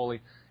 because Toffoli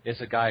is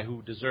a guy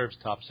who deserves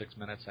top 6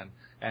 minutes,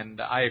 and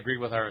I agree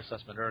with our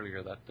assessment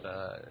earlier that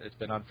it's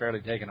been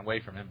unfairly taken away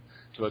from him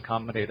to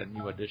accommodate a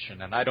new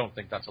addition, and I don't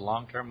think that's a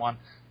long-term one.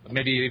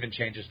 Maybe it even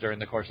changes during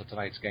the course of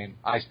tonight's game.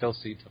 I still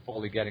see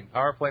Toffoli getting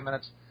power play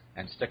minutes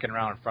and sticking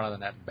around in front of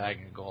the net and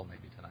bagging a goal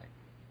maybe tonight.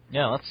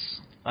 Yeah,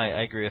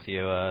 I agree with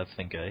you. I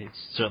think he's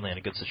certainly in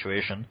a good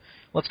situation.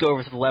 Let's go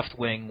over to the left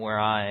wing where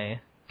I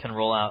can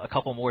roll out a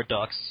couple more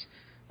Ducks,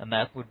 and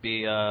that would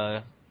be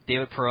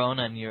David Perron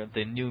and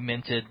the new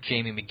minted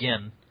Jamie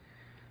McGinn.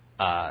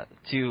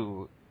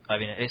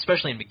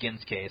 Especially in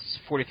McGinn's case,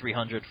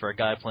 4,300 for a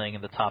guy playing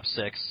in the top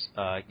six,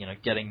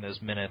 getting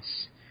those minutes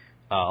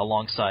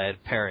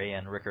alongside Perry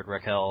and Rickard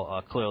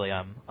Rakell. Clearly,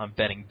 I'm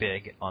betting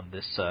big on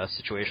this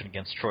situation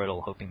against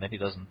Troidl, hoping that he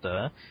doesn't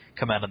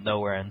come out of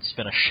nowhere and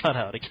spin a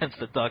shutout against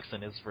the Ducks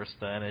in his first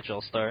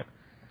NHL start.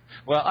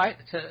 Well,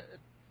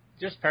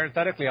 just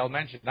parenthetically, I'll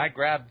mention I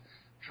grabbed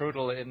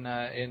Troidl in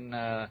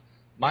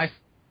my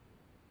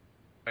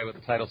with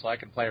the title so I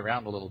can play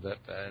around a little bit,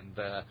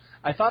 and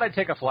I thought I'd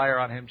take a flyer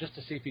on him just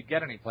to see if he'd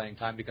get any playing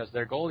time, because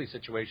their goalie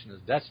situation is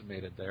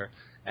decimated there,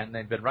 and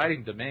they've been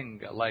riding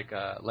Domingue like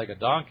a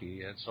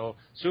donkey, and so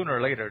sooner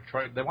or later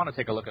they want to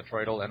take a look at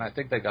Troidl, and I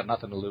think they've got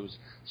nothing to lose.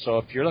 So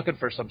if you're looking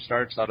for some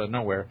starts out of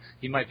nowhere,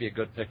 he might be a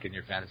good pick in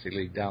your fantasy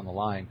league down the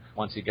line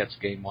once he gets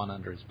game one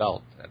under his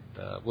belt, and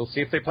we'll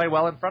see if they play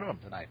well in front of him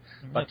tonight.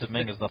 But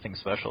Domingue is nothing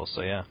special,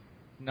 so yeah.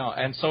 No,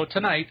 and so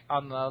tonight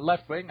on the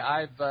left wing,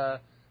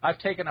 I've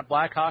taken a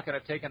Blackhawk and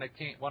I've taken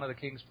one of the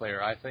Kings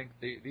player. I think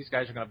these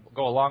guys are going to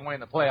go a long way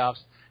in the playoffs,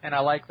 and I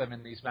like them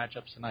in these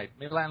matchups tonight.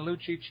 Milan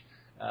Lucic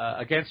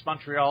against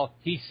Montreal,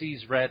 he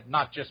sees red,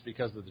 not just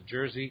because of the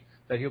jersey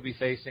that he'll be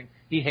facing.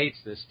 He hates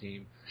this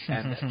team.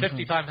 And at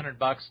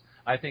 $5,500,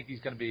 I think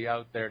he's going to be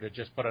out there to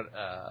just put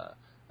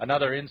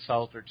another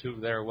insult or two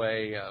their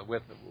way.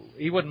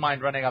 He wouldn't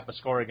mind running up a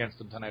score against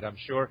them tonight, I'm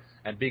sure,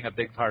 and being a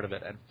big part of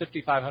it. And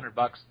 $5,500,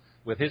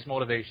 with his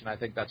motivation, I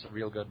think that's a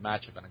real good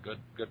matchup and a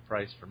good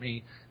price for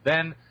me.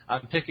 Then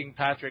I'm picking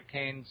Patrick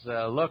Kane's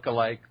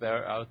look-alike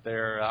out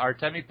there,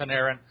 Artemi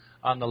Panarin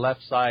on the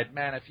left side.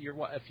 Man, if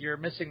you're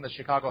missing the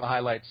Chicago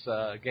highlights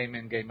game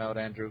in, game out,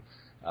 Andrew,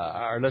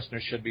 our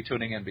listeners should be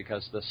tuning in,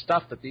 because the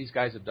stuff that these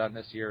guys have done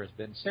this year has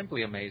been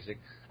simply amazing.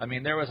 I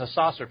mean, there was a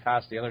saucer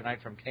pass the other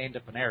night from Kane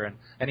to Panarin,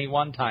 and he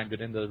one-timed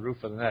it into the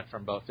roof of the net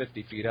from about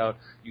 50 feet out.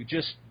 You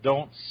just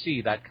don't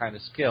see that kind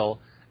of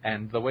skill.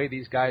 And the way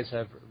these guys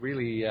have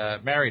really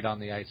married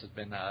on the ice has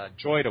been a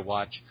joy to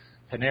watch.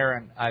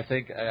 Panarin, I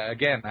think,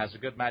 again, has a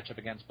good matchup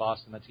against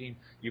Boston. The team,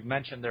 you've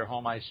mentioned their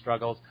home ice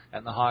struggles,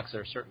 and the Hawks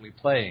are certainly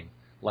playing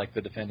like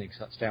the defending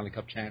Stanley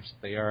Cup champs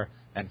that they are,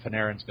 and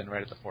Panarin's been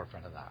right at the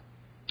forefront of that.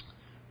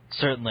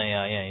 Certainly,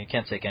 you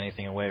can't take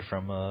anything away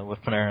from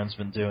what Panarin's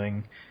been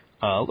doing.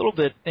 A little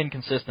bit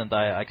inconsistent.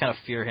 I kind of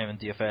fear him in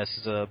DFS.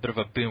 He's a bit of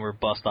a boomer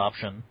bust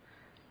option,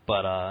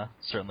 but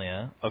certainly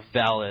a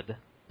valid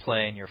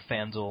play in your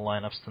FanDuel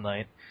lineups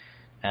tonight.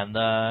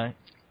 And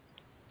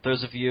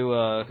Those of you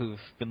who've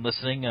been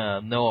listening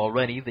know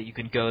already that you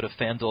can go to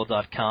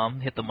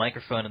FanDuel.com, hit the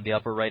microphone in the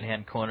upper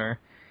right-hand corner,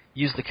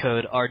 use the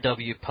code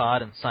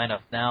RWPOD, and sign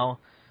up now.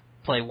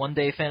 Play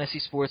one-day fantasy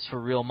sports for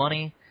real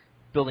money.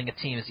 Building a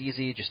team is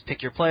easy. Just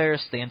pick your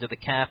players, stay under the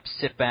cap,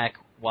 sit back,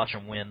 watch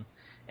them win.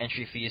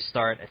 Entry fees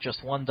start at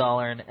just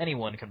 $1, and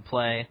anyone can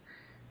play.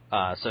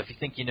 So if you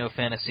think you know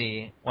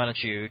fantasy, why don't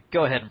you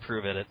go ahead and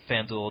prove it at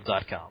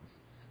FanDuel.com.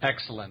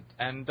 Excellent.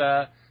 And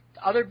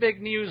other big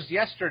news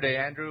yesterday,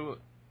 Andrew.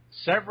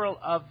 Several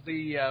of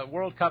the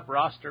World Cup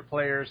roster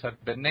players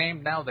have been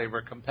named now. They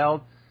were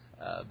compelled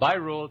by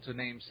rule to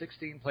name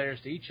 16 players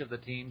to each of the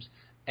teams.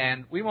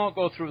 And we won't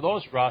go through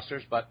those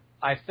rosters, but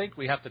I think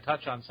we have to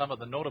touch on some of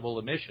the notable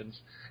omissions.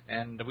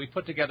 And we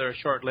put together a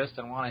short list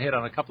and want to hit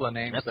on a couple of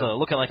names. That's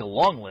looking like a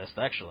long list,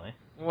 actually.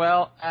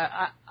 Well,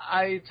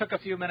 I took a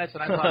few minutes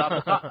and I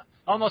thought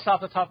almost off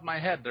the top of my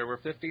head, there were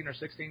 15 or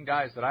 16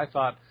 guys that I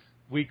thought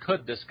we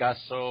could discuss.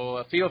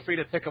 So feel free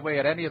to pick away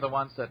at any of the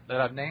ones that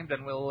I've named,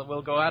 and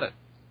we'll go at it.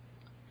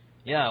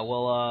 Yeah,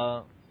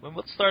 well,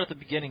 let's start at the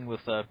beginning with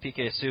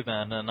PK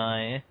Subban, and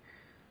I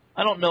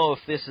don't know if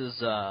this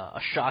is a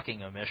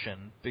shocking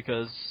omission,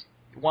 because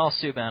while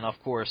Subban, of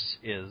course,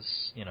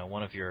 is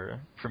one of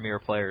your premier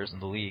players in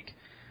the league,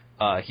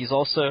 he's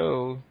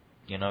also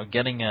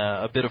getting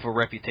a bit of a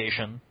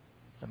reputation,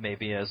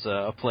 maybe as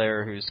a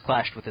player who's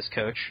clashed with his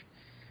coach,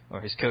 or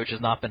his coach has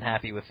not been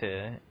happy with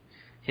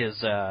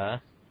his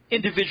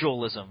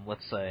individualism,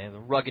 let's say, the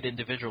rugged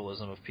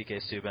individualism of PK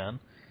Subban.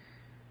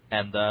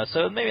 And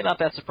so maybe not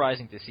that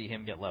surprising to see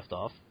him get left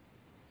off.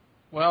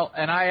 Well,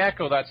 and I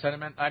echo that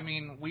sentiment. I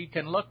mean, we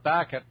can look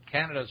back at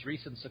Canada's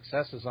recent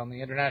successes on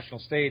the international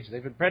stage.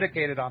 They've been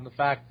predicated on the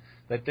fact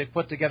that they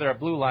put together a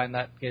blue line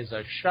that is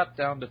a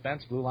shut-down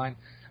defense blue line.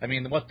 I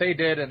mean, what they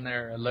did in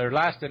their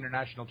last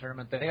international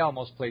tournament, they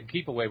almost played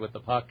keep away with the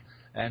puck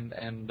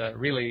and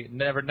really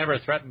never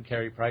threatened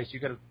Carey Price. You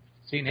could have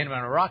seen him in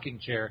a rocking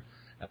chair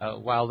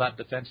while that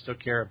defense took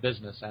care of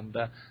business. And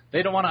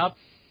they don't want to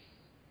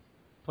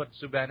put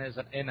Subban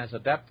in as a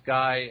depth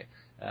guy,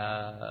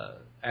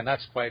 and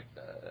that's quite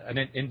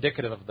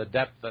indicative of the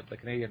depth that the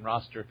Canadian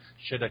roster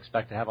should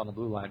expect to have on the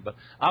blue line. But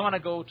I want to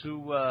go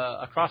to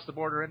across the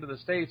border into the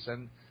States,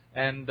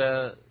 and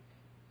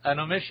an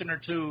omission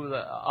or two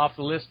off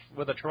the list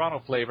with a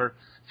Toronto flavor.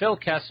 Phil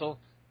Kessel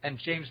and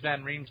James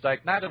Van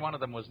Riemsdyk, neither one of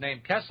them was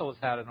named. Kessel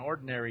has had an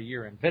ordinary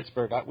year in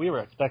Pittsburgh. I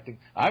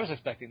was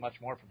expecting much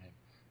more from him.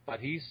 But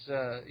he's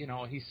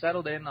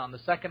settled in on the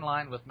second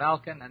line with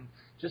Malkin and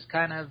just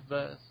kind of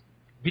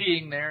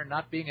being there,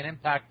 not being an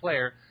impact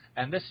player.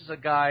 And this is a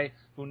guy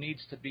who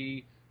needs to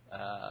be,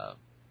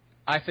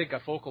 I think, a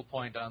focal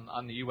point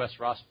on the U.S.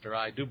 roster.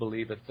 I do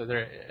believe it.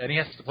 And he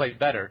has to play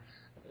better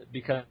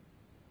because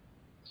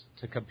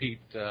to compete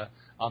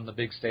on the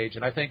big stage.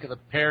 And I think the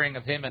pairing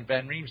of him and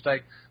Van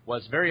Riemsdyk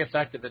was very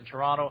effective in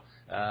Toronto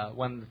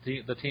when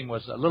the team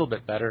was a little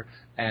bit better.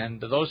 And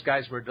those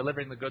guys were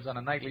delivering the goods on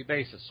a nightly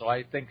basis. So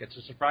I think it's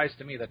a surprise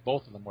to me that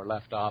both of them were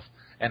left off.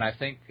 And I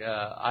think,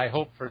 I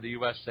hope for the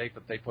U.S. sake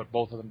that they put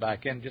both of them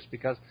back in just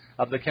because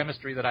of the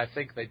chemistry that I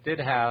think they did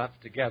have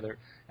together.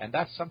 And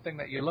that's something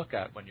that you look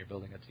at when you're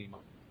building a team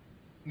up.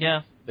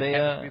 Yeah. The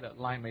chemistry that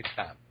line mates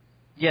have.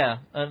 Yeah,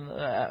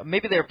 and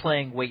maybe they're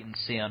playing wait and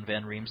see on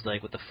Van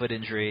Riemsdyk with the foot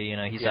injury.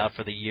 He's out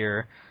for the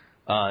year.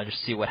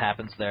 Just see what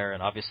happens there.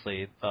 And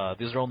obviously,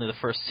 these are only the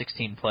first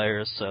 16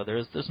 players, so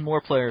there's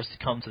more players to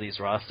come to these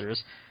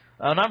rosters.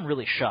 And I'm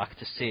really shocked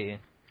to see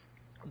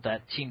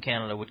that Team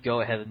Canada would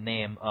go ahead and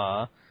name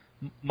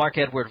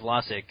Marc-Edouard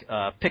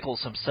Vlasic,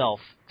 Pickles himself,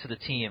 to the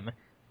team,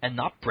 and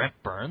not Brent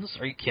Burns.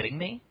 Are you kidding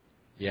me?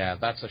 Yeah,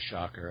 that's a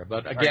shocker.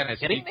 But again, are you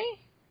kidding me?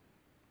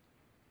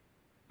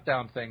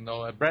 Down thing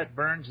though. Brett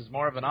Burns is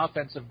more of an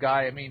offensive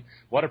guy. I mean,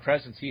 what a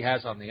presence he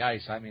has on the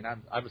ice. I mean,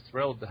 I was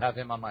thrilled to have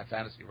him on my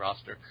fantasy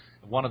roster.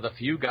 One of the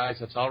few guys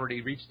that's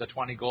already reached the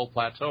 20-goal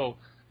plateau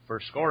for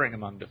scoring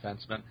among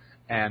defensemen,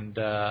 and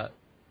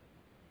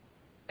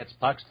gets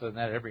pucks to the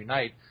net every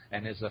night,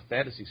 and is a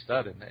fantasy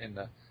stud in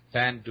the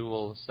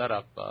FanDuel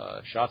setup.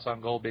 Shots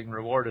on goal being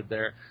rewarded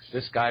there.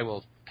 This guy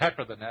will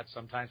pepper the net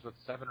sometimes with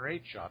 7 or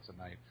 8 shots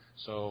a night.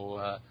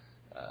 So.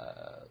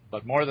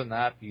 But more than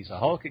that, he's a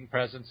hulking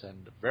presence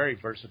and very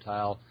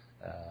versatile,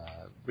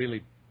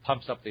 really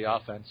pumps up the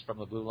offense from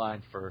the blue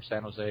line for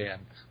San Jose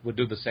and would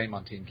do the same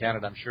on Team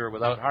Canada, I'm sure,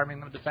 without harming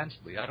them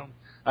defensively. I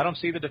don't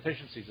see the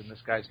deficiencies in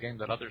this guy's game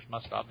that others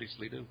must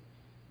obviously do.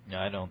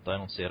 Yeah, I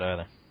don't see it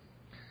either.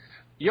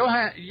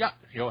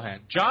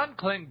 John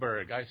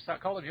Klingberg. I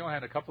called him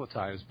Johan a couple of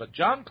times, but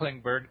John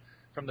Klingberg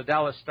from the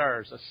Dallas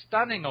Stars, a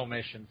stunning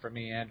omission for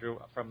me, Andrew,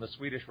 from the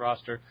Swedish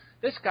roster.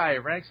 This guy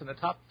ranks in the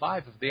top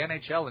 5 of the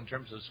NHL in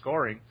terms of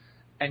scoring,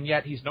 and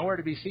yet he's nowhere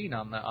to be seen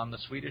on the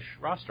Swedish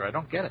roster. I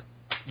don't get it.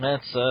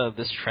 That's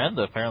this trend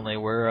apparently,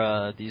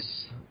 where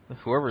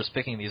whoever's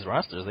picking these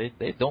rosters,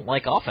 they don't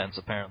like offense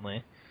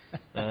apparently.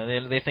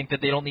 They think that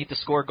they don't need to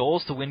score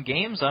goals to win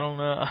games. I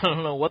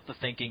don't know what the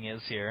thinking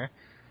is here.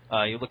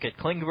 You look at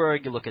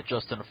Klingberg, you look at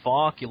Justin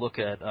Falk, you look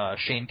at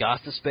Shane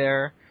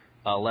Gostisbehere.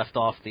 Left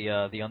off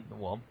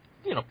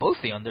both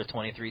the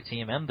under-23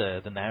 team and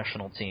the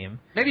national team.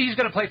 Maybe he's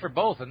going to play for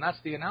both, and that's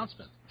the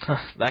announcement.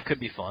 That could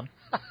be fun.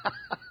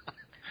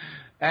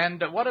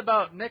 And what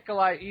about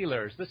Nikolai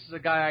Ehlers? This is a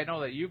guy I know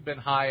that you've been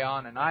high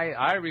on, and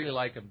I really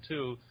like him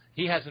too.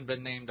 He hasn't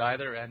been named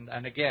either,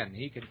 and again,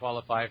 he can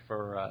qualify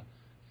for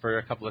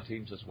a couple of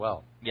teams as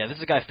well. Yeah, this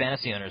is a guy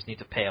fantasy owners need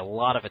to pay a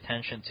lot of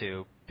attention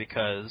to,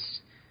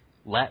 because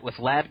with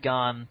Ladd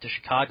gone to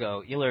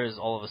Chicago, Ehlers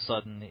all of a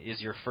sudden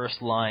is your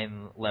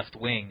first-line left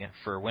wing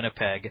for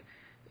Winnipeg,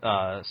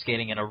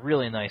 skating in a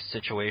really nice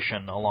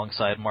situation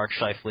alongside Mark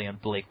Scheifele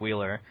and Blake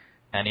Wheeler.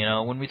 And,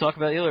 when we talk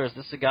about Ehlers,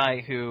 this is a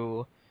guy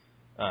who,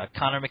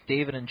 Connor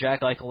McDavid and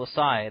Jack Eichel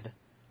aside,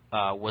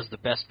 was the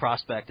best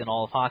prospect in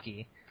all of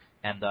hockey.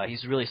 And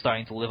he's really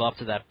starting to live up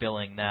to that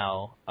billing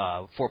now.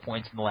 4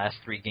 points in the last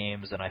 3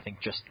 games, and I think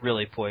just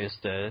really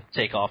poised to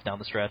take off down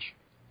the stretch.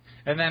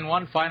 And then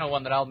one final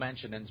one that I'll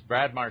mention is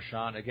Brad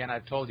Marchand. Again,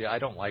 I've told you I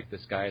don't like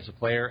this guy as a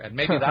player, and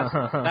maybe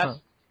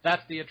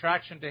that's the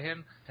attraction to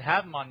him, to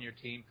have him on your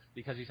team,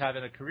 because he's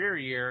having a career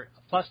year,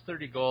 plus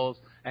 30 goals,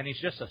 and he's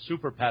just a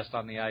super pest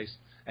on the ice.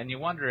 And you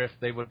wonder if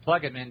they would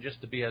plug him in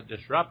just to be a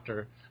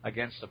disruptor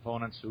against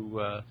opponents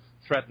who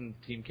threaten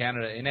Team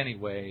Canada in any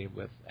way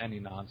with any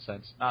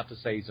nonsense. Not to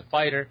say he's a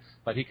fighter,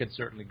 but he could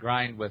certainly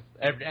grind with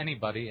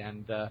anybody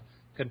and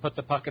can put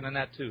the puck in the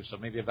net too. So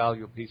maybe a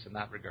valuable piece in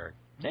that regard.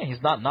 Yeah,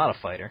 he's not a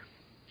fighter.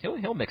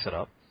 He'll mix it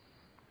up.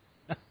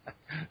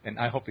 And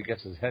I hope he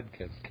gets his head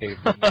caved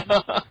in.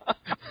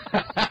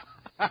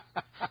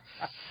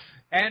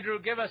 Andrew,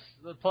 give us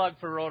the plug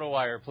for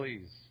RotoWire,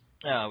 please.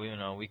 Yeah,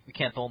 we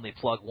can't only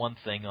plug one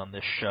thing on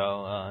this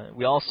show.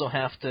 We also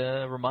have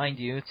to remind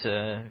you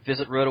to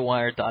visit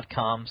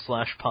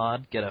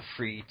rotowire.com/pod, get a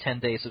free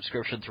 10-day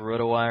subscription to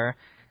RotoWire.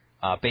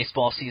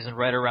 Baseball season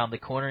right around the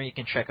corner. You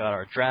can check out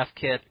our draft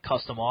kit,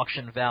 custom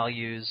auction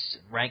values,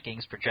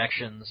 rankings,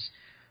 projections,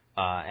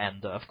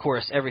 and, of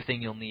course,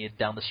 everything you'll need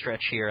down the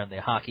stretch here in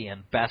the hockey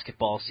and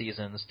basketball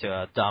seasons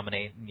to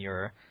dominate in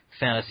your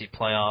fantasy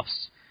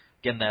playoffs.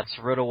 Again, that's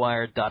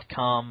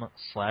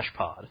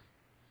rotowire.com/pod.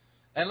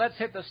 And let's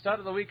hit the stud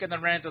of the week and the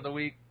rant of the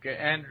week,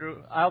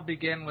 Andrew. I'll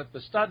begin with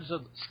the studs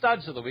of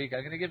the week.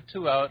 I'm going to give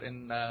 2 out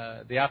in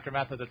the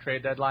aftermath of the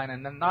trade deadline,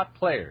 and then not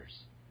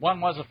players.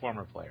 One was a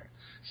former player.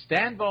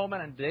 Stan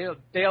Bowman and Dale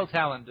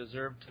Talon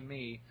deserve, to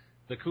me,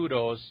 the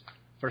kudos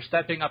for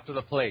stepping up to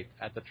the plate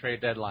at the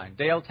trade deadline.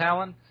 Dale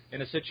Talon,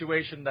 in a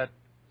situation that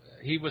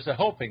he was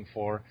hoping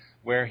for,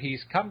 where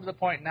he's come to the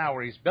point now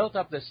where he's built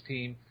up this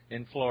team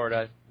in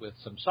Florida with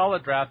some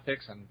solid draft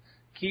picks and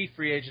key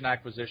free agent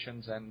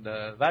acquisitions, and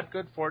that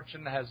good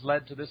fortune has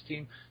led to this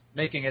team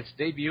making its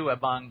debut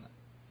among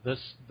the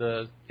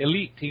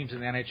elite teams in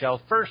the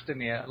NHL, first in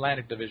the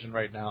Atlantic Division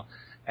right now.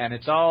 And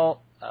it's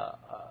all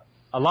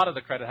a lot of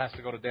the credit has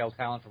to go to Dale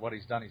Talon for what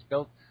he's done. He's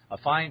built a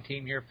fine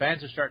team here.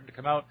 Fans are starting to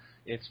come out.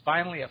 It's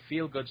finally a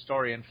feel-good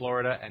story in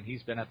Florida, and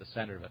he's been at the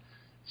center of it.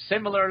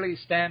 Similarly,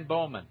 Stan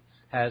Bowman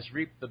has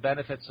reaped the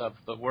benefits of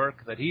the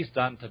work that he's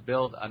done to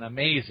build an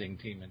amazing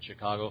team in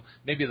Chicago,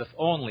 maybe the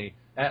only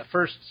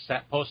first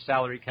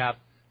post-salary cap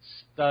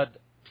stud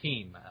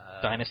team.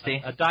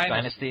 Dynasty? A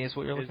Dynasty is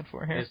what you're looking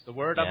for here? Is the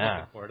word I'm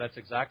looking for. That's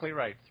exactly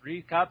right.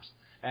 3 cups,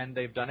 and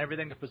they've done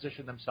everything to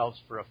position themselves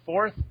for a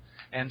 4th.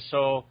 And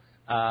so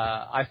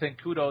I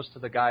think kudos to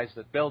the guys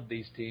that build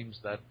these teams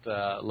that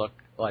look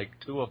like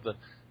 2 of the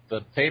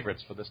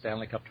favorites for the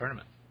Stanley Cup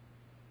tournament.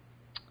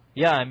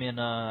 Yeah, I mean,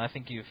 I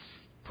think you've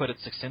put it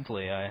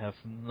succinctly. I have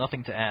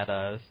nothing to add.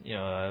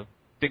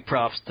 Big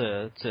props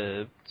to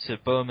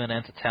Bowman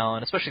and to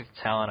Talon, especially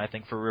to Talon, I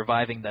think, for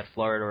reviving that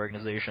Florida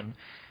organization.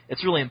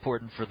 It's really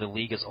important for the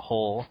league as a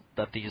whole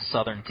that these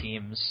southern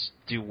teams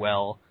do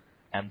well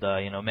and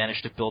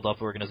manage to build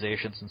up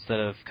organizations instead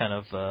of kind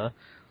of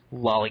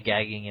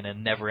lollygagging in a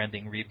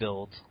never-ending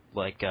rebuild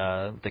like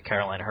the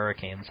Carolina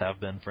Hurricanes have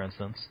been, for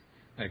instance.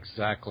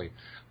 Exactly.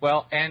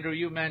 Well, Andrew,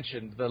 you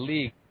mentioned the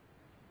league.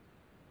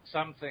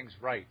 Some things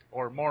right,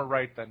 or more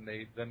right than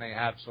they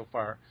have so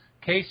far.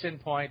 Case in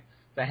point,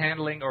 the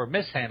handling or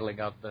mishandling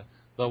of the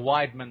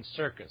Weidman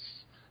circus.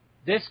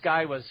 This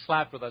guy was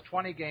slapped with a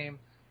 20-game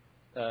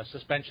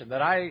suspension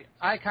that I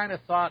kind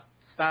of thought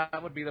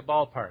that would be the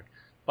ballpark,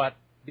 but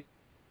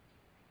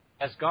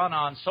has gone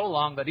on so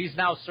long that he's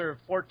now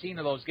served 14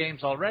 of those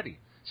games already.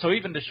 So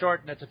even to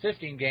shorten it to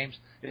 15 games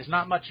is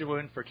not much of a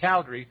win for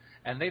Calgary,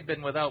 and they've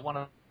been without one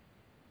of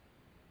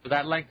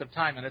that length of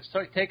time, and it's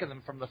taken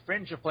them from the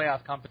fringe of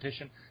playoff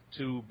competition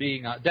to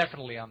being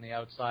definitely on the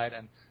outside,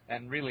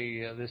 and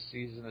really this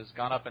season has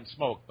gone up in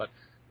smoke. But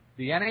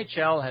the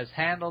NHL has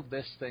handled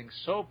this thing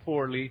so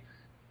poorly,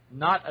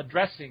 not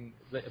addressing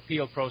the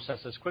appeal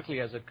process as quickly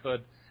as it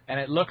could, and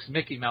it looks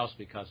Mickey Mouse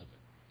because of it.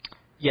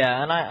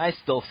 Yeah, and I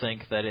still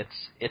think that it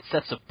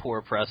sets a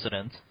poor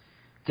precedent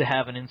to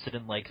have an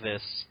incident like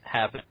this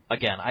happen.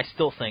 Again, I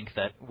still think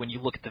that when you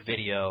look at the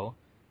video,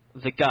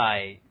 the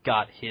guy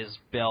got his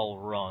bell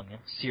rung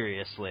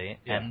seriously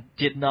and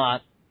did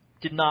not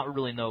did not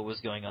really know what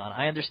was going on.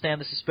 I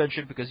understand the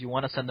suspension because you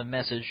want to send a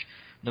message,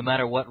 no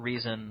matter what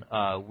reason,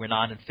 we're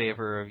not in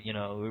favor of,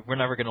 we're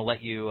never going to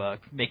let you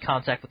make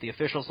contact with the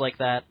officials like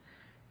that.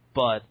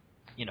 But,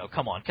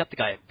 come on, cut the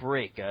guy a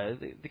break.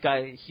 The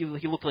guy, he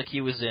looked like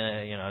he was,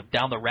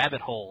 down the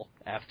rabbit hole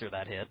after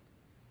that hit.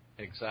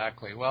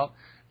 Exactly. Well,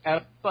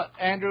 but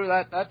Andrew,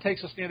 that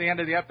takes us near the end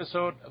of the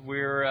episode.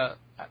 We're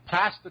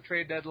past the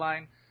trade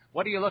deadline.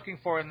 What are you looking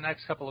for in the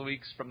next couple of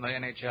weeks from the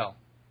NHL?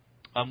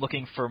 I'm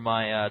looking for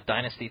my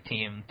dynasty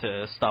team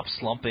to stop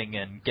slumping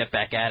and get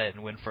back at it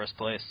and win first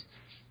place.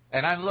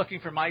 And I'm looking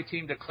for my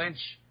team to clinch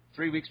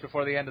 3 weeks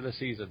before the end of the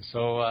season.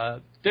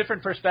 So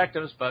different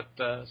perspectives, but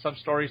some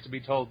stories to be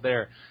told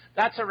there.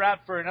 That's a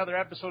wrap for another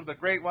episode of the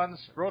Great Ones,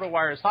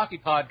 RotoWire's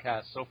hockey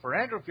podcast. So for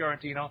Andrew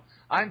Fiorentino,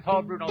 I'm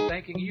Paul Bruno,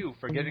 thanking you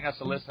for giving us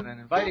a listen and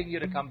inviting you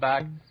to come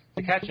back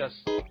to catch us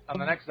on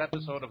the next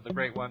episode of the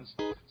Great Ones.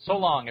 So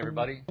long,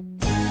 everybody.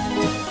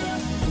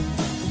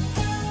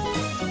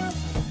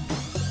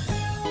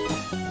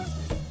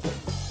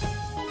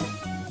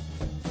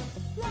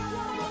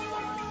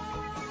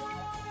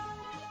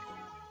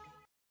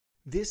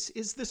 This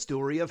is the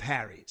story of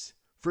Harry's.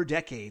 For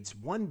decades,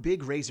 one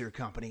big razor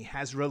company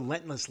has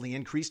relentlessly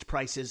increased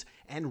prices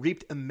and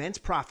reaped immense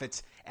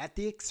profits at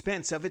the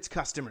expense of its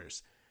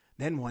customers.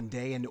 Then one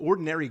day, an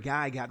ordinary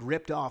guy got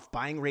ripped off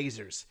buying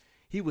razors.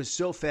 He was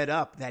so fed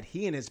up that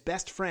he and his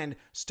best friend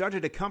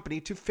started a company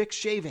to fix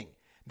shaving.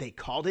 They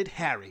called it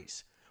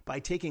Harry's. By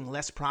taking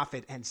less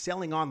profit and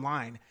selling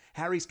online,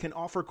 Harry's can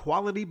offer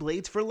quality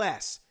blades for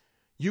less.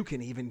 You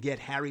can even get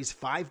Harry's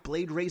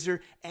 5-blade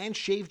razor and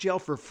shave gel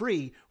for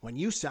free when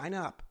you sign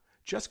up.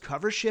 Just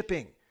cover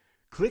shipping.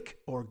 Click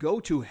or go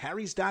to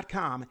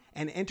harrys.com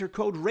and enter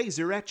code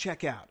RAZOR at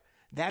checkout.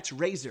 That's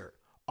RAZOR,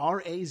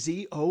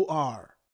 R-A-Z-O-R.